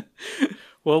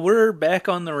 Well, we're back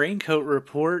on the Raincoat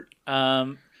Report.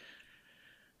 I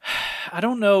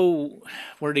don't know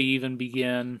where to even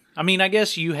begin. I mean, I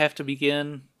guess you have to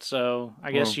begin, so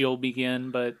I guess you'll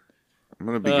begin, but... I'm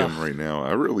going to begin right now.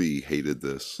 I really hated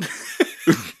this.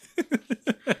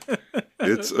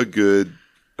 It's a good...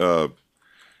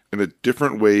 in a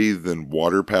different way than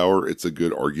water power, it's a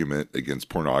good argument against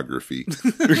pornography.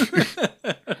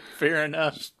 Fair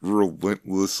enough. Just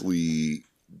relentlessly,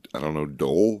 I don't know,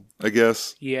 dull, I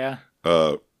guess. Yeah.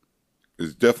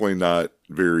 Is definitely not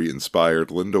very inspired.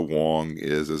 Linda Wong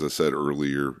is, as I said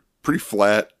earlier, pretty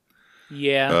flat.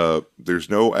 Yeah. There's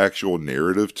no actual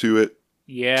narrative to it.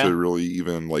 Yeah. To really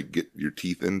even, like, get your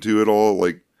teeth into it all.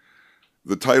 Like,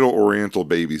 the title Oriental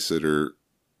Babysitter...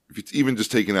 If it's even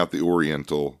just taking out the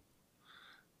Oriental,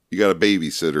 you got a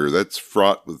babysitter. That's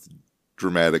fraught with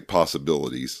dramatic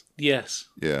possibilities. Yes.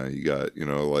 Yeah, you got,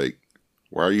 like,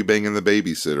 why are you banging the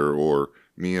babysitter? Or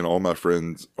me and all my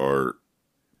friends are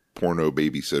porno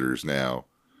babysitters now.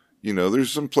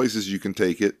 There's some places you can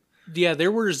take it. Yeah, there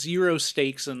were zero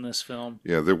stakes in this film.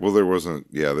 Yeah, there wasn't.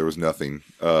 Yeah, there was nothing.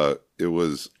 It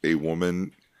was a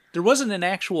woman. There wasn't an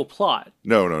actual plot.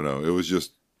 No. It was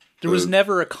just. There was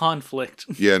never a conflict.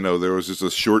 Yeah, no, there was just a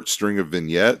short string of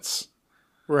vignettes.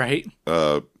 Right.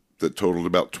 That totaled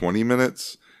about 20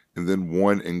 minutes. And then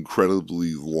one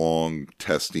incredibly long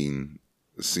testing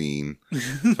scene.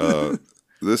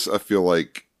 This, I feel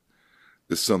like,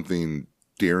 is something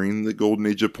during the golden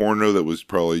age of porno that was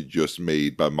probably just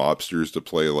made by mobsters to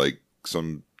play, like,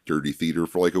 some dirty theater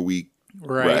for, like, a week.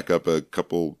 Right. Rack up a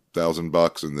couple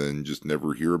 $1,000 and then just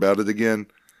never hear about it again.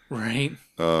 Right.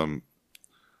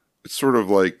 It's sort of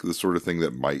like the sort of thing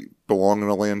that might belong in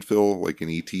a landfill, like an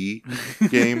E.T.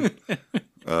 game.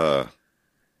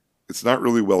 It's not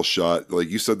really well shot. Like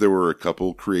you said, there were a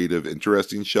couple creative,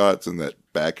 interesting shots in that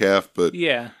back half, but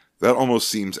yeah, that almost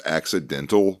seems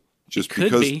accidental. Just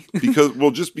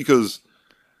because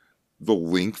the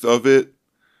length of it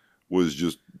was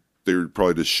just, they were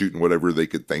probably just shooting whatever they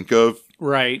could think of.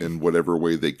 Right. In whatever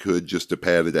way they could just to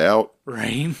pad it out.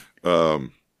 Right.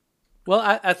 Well,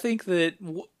 I think that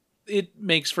it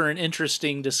makes for an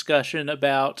interesting discussion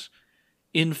about,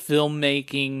 in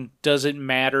filmmaking, does it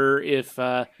matter if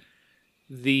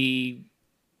the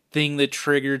thing that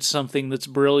triggered something that's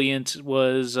brilliant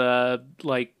was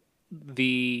like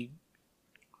the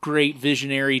great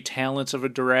visionary talents of a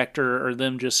director, or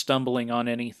them just stumbling on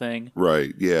anything?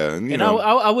 Right, yeah. And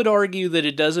I would argue that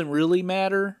it doesn't really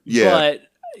matter. Yeah. But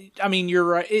I mean, you're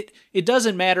right. It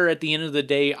doesn't matter at the end of the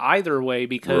day either way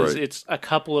because it's a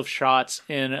couple of shots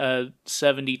in a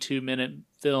 72-minute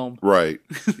film. Right.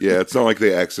 Yeah, it's not like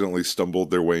they accidentally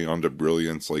stumbled their way onto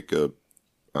brilliance like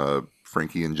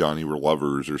Frankie and Johnny were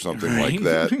lovers or something like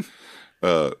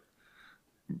that.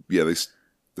 Yeah,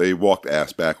 they walked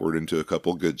ass backward into a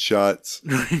couple good shots.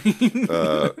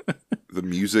 The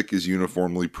music is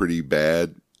uniformly pretty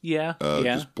bad. Yeah,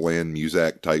 just bland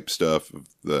Muzak type stuff of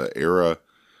the era.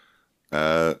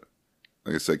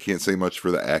 Like I said, I can't say much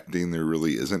for the acting. There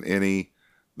really isn't any.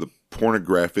 The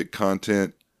pornographic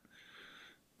content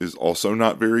is also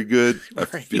not very good. I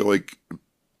feel like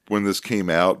when this came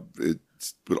out, it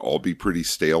would all be pretty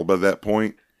stale by that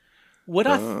point.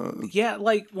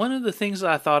 Like one of the things that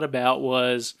I thought about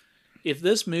was if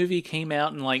this movie came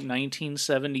out in like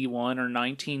 1971 or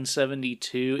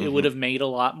 1972, it would have made a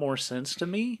lot more sense to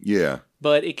me. Yeah.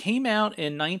 But it came out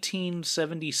in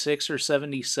 1976 or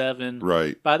 77.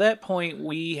 Right. By that point,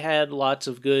 we had lots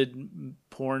of good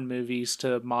porn movies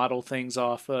to model things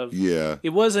off of. Yeah. It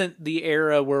wasn't the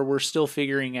era where we're still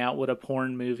figuring out what a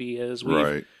porn movie is.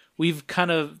 We've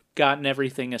kind of gotten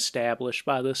everything established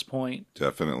by this point.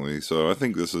 Definitely. So I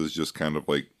think this is just kind of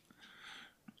like,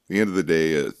 at the end of the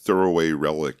day, a throwaway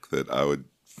relic that I would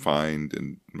find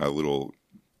in my little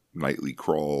nightly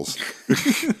crawls.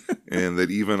 And that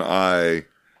even I,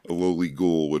 a lowly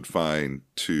ghoul, would find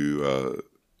too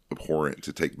abhorrent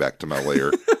to take back to my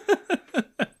lair.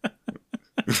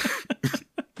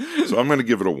 So I'm going to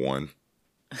give it a 1.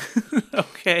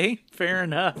 Okay, fair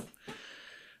enough.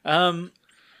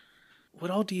 What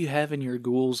all do you have in your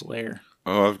ghoul's lair?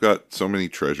 Oh, I've got so many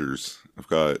treasures. I've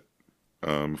got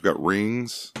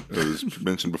rings, as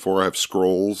mentioned before. I have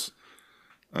scrolls.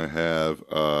 I have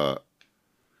a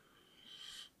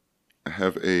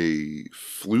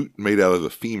flute made out of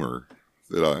a femur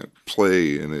that I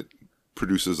play, and it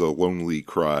produces a lonely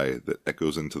cry that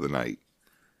echoes into the night.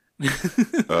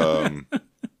 I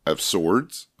have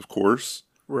swords, of course.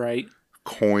 Right.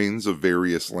 Coins of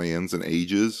various lands and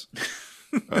ages.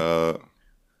 A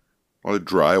lot of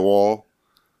drywall.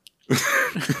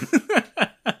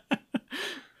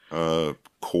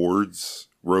 Cords,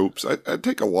 ropes. I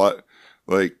take a lot.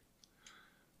 Like,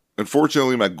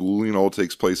 unfortunately, my ghouling all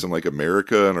takes place in like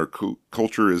America, and our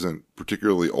culture isn't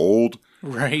particularly old.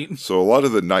 Right. So a lot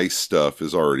of the nice stuff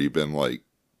has already been like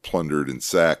plundered and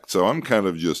sacked. So I'm kind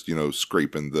of just,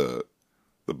 scraping the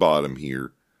bottom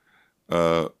here.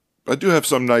 I do have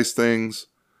some nice things,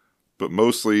 but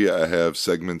mostly I have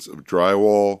segments of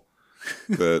drywall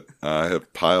that I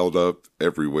have piled up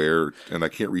everywhere, and I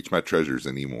can't reach my treasures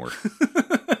anymore.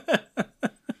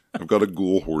 I've got a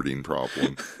ghoul hoarding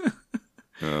problem.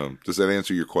 Does that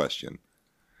answer your question?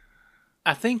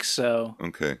 I think so.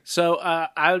 Okay. So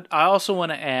I also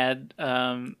want to add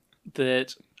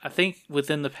that I think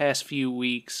within the past few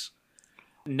weeks,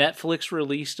 Netflix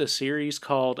released a series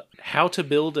called How to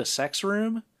Build a Sex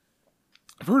Room.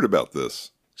 I've heard about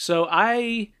this. So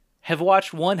I have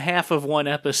watched one half of one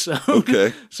episode.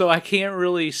 Okay. So I can't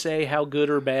really say how good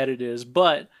or bad it is,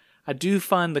 but I do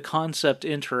find the concept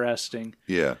interesting.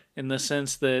 Yeah. In the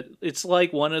sense that it's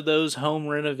like one of those home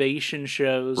renovation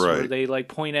shows where they like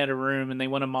point at a room and they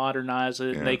want to modernize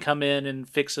it and they come in and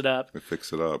fix it up. They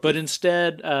fix it up. But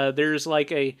instead, there's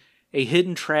like a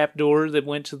hidden trap door that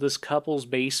went to this couple's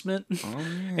basement. Oh,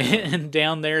 yeah. And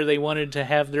down there they wanted to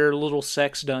have their little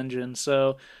sex dungeon.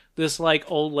 So this like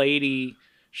old lady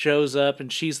shows up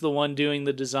and she's the one doing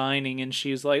the designing, and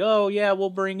she's like, oh yeah, we'll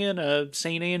bring in a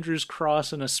St. Andrew's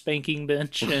cross and a spanking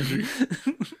bench. And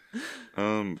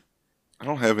I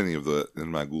don't have any of that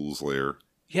in my ghoul's lair.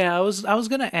 Yeah, I was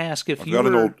gonna ask if I've got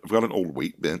an old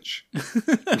weight bench.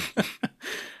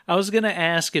 I was gonna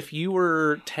ask if you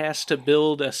were tasked to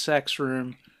build a sex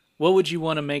room, what would you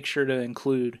want to make sure to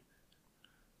include?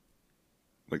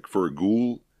 Like for a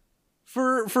ghoul?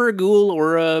 For a ghoul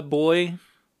or a boy?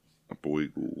 A boy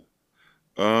ghoul.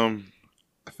 I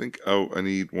think I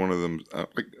need one of them.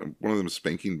 Like one of them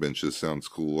spanking benches sounds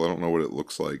cool. I don't know what it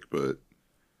looks like, but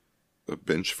a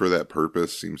bench for that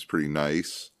purpose seems pretty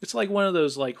nice. It's like one of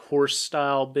those like horse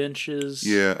style benches.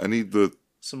 Yeah, I need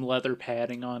some leather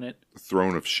padding on it.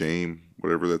 Throne of Shame,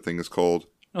 whatever that thing is called.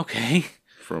 Okay.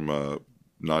 From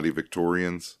Naughty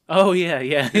Victorians. Oh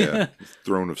yeah.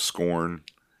 Throne of Scorn.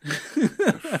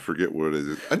 I forget what it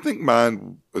is. I think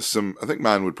mine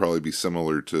would probably be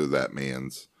similar to that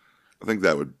man's.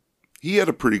 He had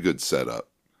a pretty good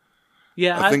setup.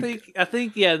 Yeah, I think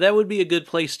that would be a good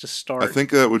place to start. I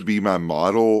think that would be my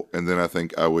model, and then I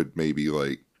think I would maybe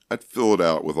I'd fill it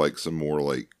out with like some more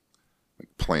like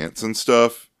plants and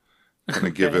stuff,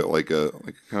 and give it like a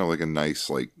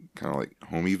nice like kind of like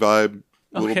homey vibe.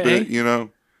 a little bit, you know.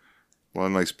 A lot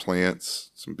of nice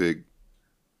plants, some big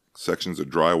sections of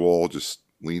drywall just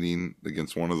leaning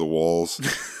against one of the walls.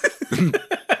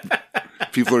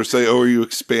 People are saying, "Oh, are you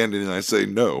expanding?" And I say,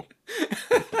 "No."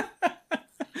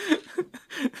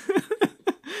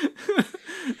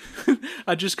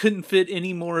 I just couldn't fit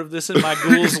any more of this in my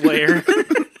Ghoul's lair.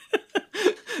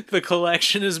 The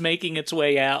collection is making its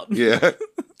way out. Yeah.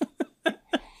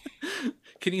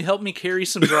 Can you help me carry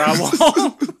some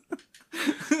drywall?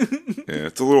 Yeah,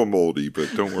 it's a little moldy, but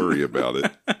don't worry about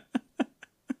it.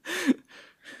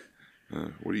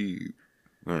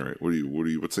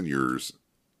 What's in yours?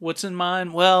 What's in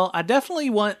mine? Well, I definitely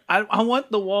want, I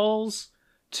want the walls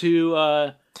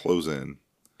to, close in.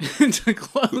 to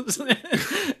close in.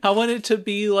 I want it to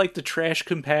be like the trash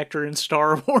compactor in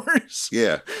Star Wars.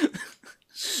 Yeah.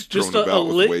 Just a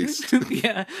waste.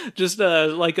 Yeah, just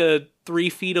like a 3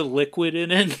 feet of liquid in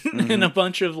it, and a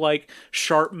bunch of like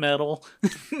sharp metal.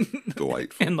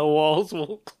 Delightful. And the walls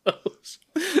will close.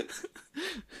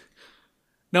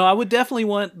 No, I would definitely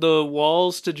want the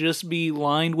walls to just be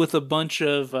lined with a bunch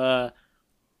of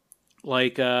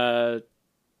like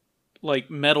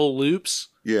metal loops.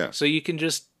 Yeah. So you can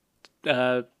just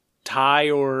tie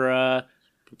or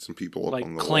put some people up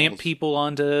on the clamp walls. people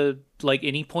onto like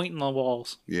any point in the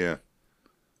walls. Yeah.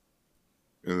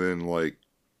 And then like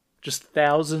just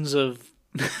thousands of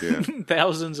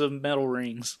thousands of metal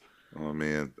rings. Oh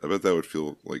man, I bet that would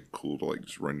feel like cool to like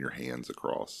just run your hands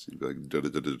across. You'd be like,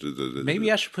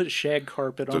 maybe I should put shag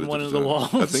carpet on one of the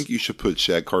walls. I think you should put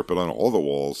shag carpet on all the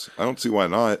walls. I don't see why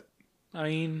not. I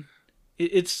mean,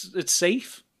 it's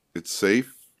safe. It's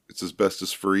safe. It's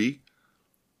asbestos free.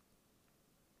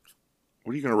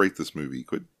 What are you going to rate this movie?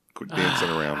 Quit dancing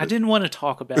around. I didn't want to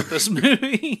talk about this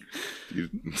movie.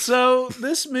 So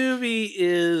this movie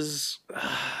is.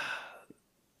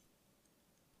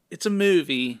 It's a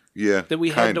movie that we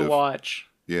had to watch.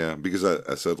 Yeah, because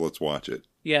I said let's watch it.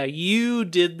 Yeah, you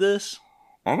did this.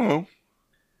 I don't know.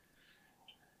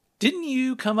 Didn't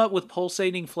you come up with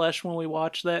pulsating flesh when we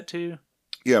watched that too?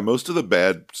 Yeah, most of the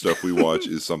bad stuff we watch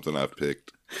is something I've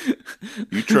picked.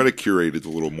 You try to curate it a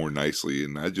little more nicely,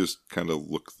 and I just kind of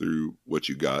look through what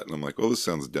you got, and I'm like, oh, this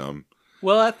sounds dumb.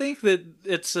 Well, I think that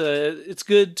it's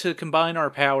good to combine our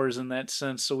powers in that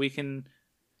sense so we can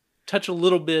touch a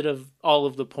little bit of all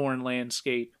of the porn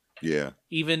landscape. Yeah.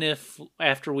 Even if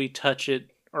after we touch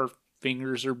it, our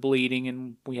fingers are bleeding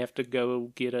and we have to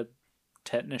go get a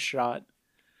tetanus shot.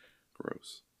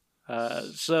 Gross.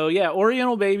 So yeah,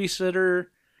 Oriental Babysitter.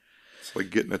 It's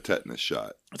like getting a tetanus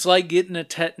shot. It's like getting a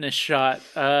tetanus shot.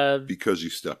 Because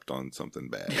you stepped on something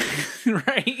bad.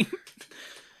 Right.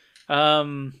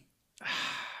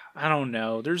 I don't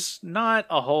know. There's not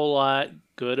a whole lot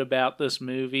good about this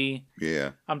movie.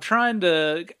 Yeah. I'm trying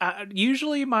to...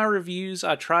 usually my reviews,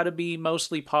 I try to be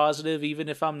mostly positive, even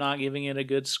if I'm not giving it a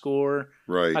good score.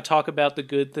 Right. I talk about the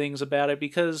good things about it,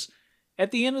 because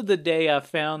at the end of the day, I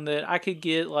found that I could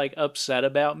get like upset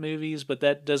about movies, but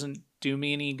that doesn't do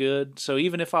me any good. So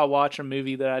even if I watch a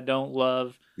movie that I don't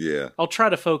love, I'll try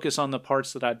to focus on the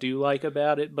parts that I do like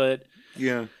about it. But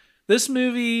this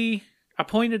movie... I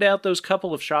pointed out those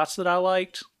couple of shots that I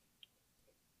liked.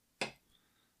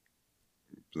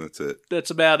 That's it. That's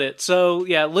about it. So,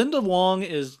 yeah, Linda Wong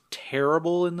is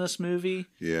terrible in this movie.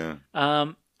 Yeah.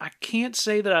 I can't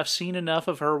say that I've seen enough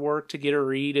of her work to get a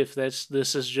read if this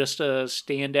is just a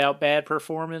standout bad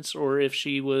performance or if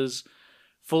she was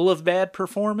full of bad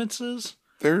performances.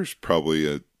 There's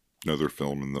probably another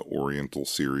film in the Oriental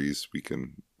series we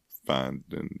can find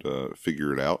and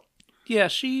figure it out. Yeah,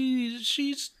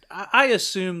 she's... I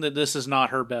assume that this is not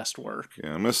her best work.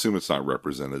 Yeah, I'm going to assume it's not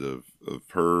representative of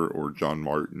her or John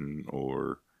Martin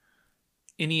or...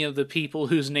 any of the people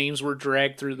whose names were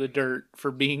dragged through the dirt for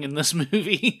being in this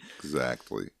movie.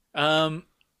 Exactly. I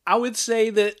would say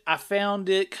that I found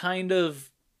it kind of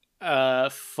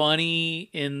funny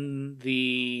in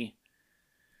the...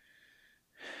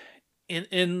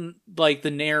 In like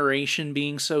the narration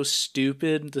being so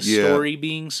stupid, the story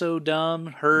being so dumb,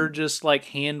 her just like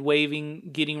hand waving,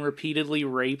 getting repeatedly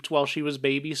raped while she was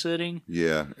babysitting.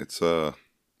 Yeah, it's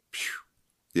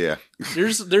yeah.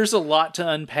 There's a lot to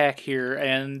unpack here,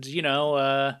 and you know,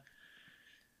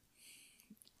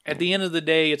 at the end of the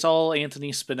day, it's all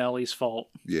Anthony Spinelli's fault.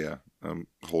 Yeah, I'm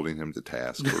holding him to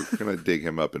task. We're gonna dig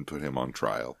him up and put him on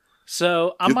trial.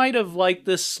 So I might have liked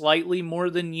this slightly more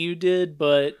than you did,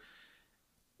 but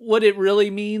what it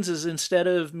really means is instead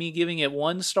of me giving it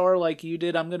 1 star like you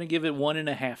did, I'm going to give it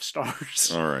 1.5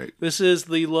 stars. All right. This is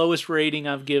the lowest rating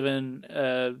I've given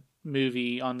a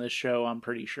movie on this show, I'm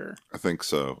pretty sure. I think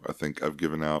so. I think I've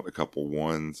given out a couple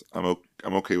 1s.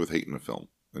 I'm okay with hating a film.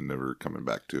 and never coming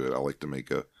back to it. I like to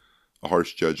make a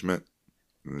harsh judgment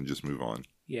and then just move on.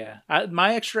 Yeah.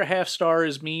 My extra half star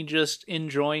is me just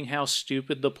enjoying how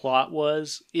stupid the plot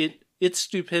was. Its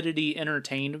stupidity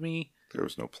entertained me. There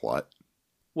was no plot.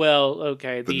 Well,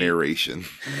 okay. The narration.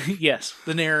 Yes,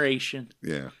 the narration.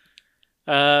 Yeah.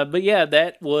 But yeah,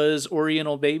 that was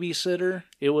Oriental Babysitter.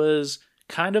 It was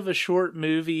kind of a short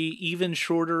movie, even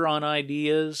shorter on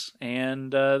ideas,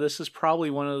 and this is probably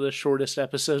one of the shortest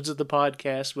episodes of the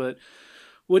podcast, but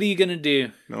what are you going to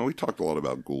do? No, we talked a lot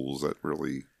about ghouls.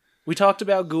 We talked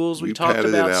about ghouls, we talked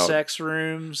about sex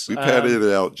rooms. We padded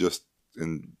it out just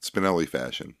in Spinelli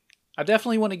fashion. I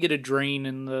definitely want to get a drain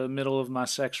in the middle of my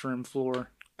sex room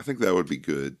floor. I think that would be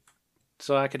good.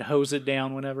 So I can hose it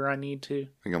down whenever I need to.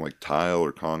 I think on like tile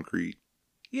or concrete.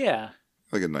 Yeah.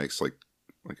 Like a nice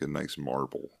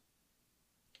marble.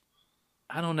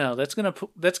 I don't know. That's gonna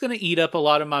eat up a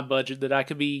lot of my budget that I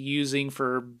could be using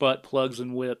for butt plugs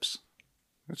and whips.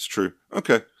 That's true.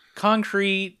 Okay.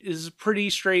 Concrete is pretty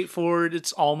straightforward.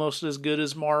 It's almost as good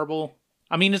as marble.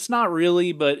 I mean, it's not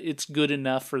really, but it's good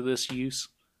enough for this use.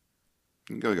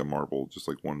 You got like a marble, just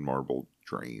like one marble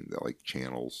drain that like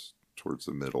channels towards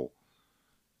the middle.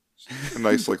 A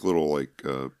nice like little like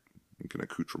an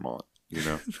accoutrement, you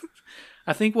know.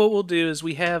 I think what we'll do is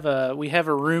we have a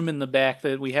room in the back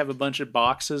that we have a bunch of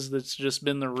boxes that's just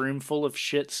been the room full of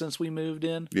shit since we moved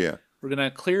in. Yeah. We're gonna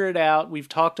clear it out. We've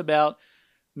talked about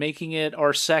making it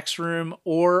our sex room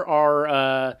or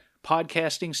our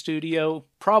podcasting studio,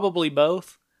 probably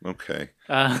both. Okay.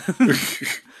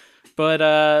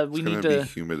 But we need to be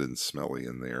humid and smelly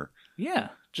in there. Yeah,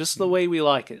 just the way we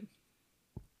like it.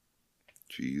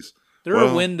 Jeez. There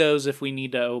are windows if we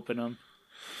need to open them.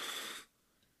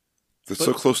 That's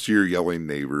so close to your yelling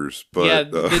neighbors. But yeah,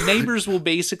 the neighbors will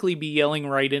basically be yelling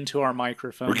right into our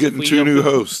microphones. We're getting 2 new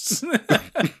hosts.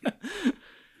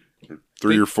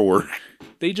 3 or 4.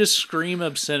 They just scream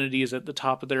obscenities at the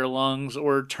top of their lungs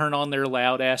or turn on their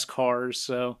loud-ass cars,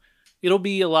 so it'll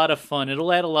be a lot of fun.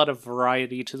 It'll add a lot of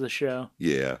variety to the show.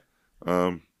 Yeah.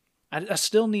 I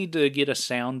still need to get a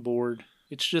soundboard.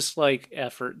 It's just like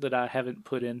effort that I haven't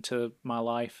put into my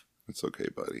life. It's okay,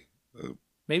 buddy.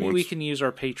 Maybe we can use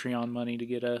our Patreon money to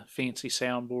get a fancy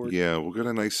soundboard. Yeah, we'll get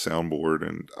a nice soundboard,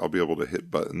 and I'll be able to hit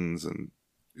buttons, and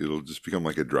it'll just become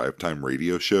like a drive time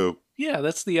radio show. Yeah,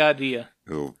 that's the idea.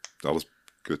 I'll just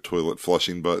get a toilet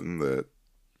flushing button that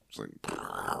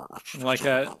like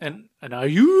an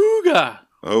ayuga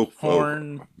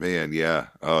horn. Oh, man, yeah.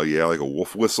 Oh, yeah, like a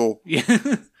wolf whistle. Yeah.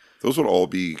 Those would all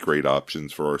be great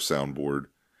options for our soundboard.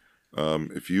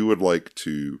 If you would like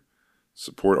to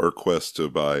support our quest to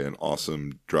buy an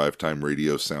awesome drive time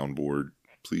radio soundboard,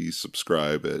 please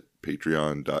subscribe at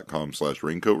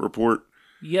patreon.com/raincoat report.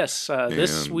 Yes,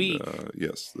 this week.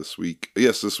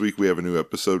 This week we have a new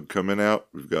episode coming out.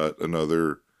 We've got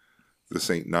another This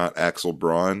Ain't Not Axel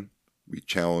Braun. We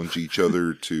challenge each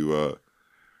other to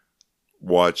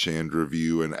watch and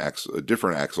review a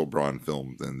different Axel Braun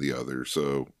film than the other.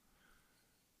 So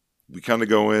we kind of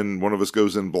go in, one of us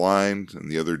goes in blind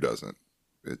and the other doesn't.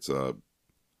 It's a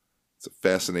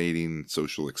fascinating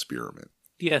social experiment.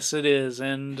 Yes, it is.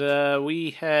 And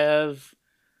we have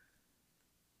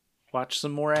watched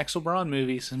some more Axel Braun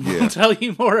movies, and we'll tell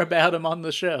you more about them on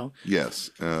the show. Yes.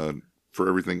 For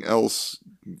everything else,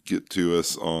 get to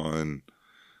us on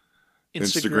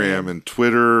Instagram and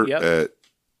Twitter at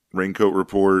Raincoat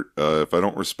Report. If I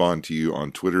don't respond to you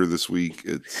on Twitter this week,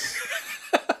 it's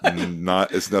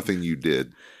nothing you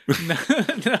did. No,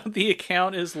 the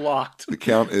account is locked. The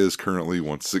account is currently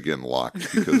once again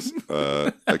locked because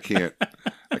I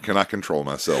cannot control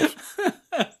myself.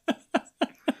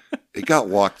 It got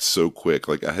locked so quick.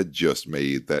 Like I had just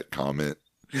made that comment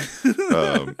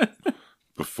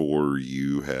before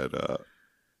you had.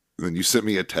 Then you sent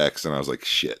me a text, and I was like,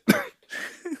 "Shit."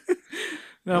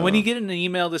 No, when you get an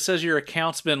email that says your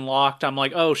account's been locked, I'm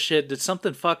like, "Oh shit! Did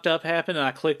something fucked up happen?" And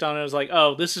I clicked on it. I was like,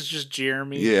 "Oh, this is just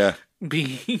Jeremy." Yeah.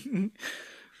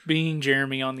 Being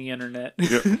Jeremy on the internet.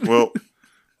 Yeah. Well,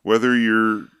 whether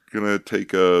you're gonna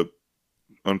take a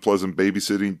unpleasant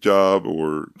babysitting job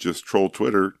or just troll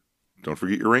Twitter, don't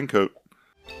forget your raincoat.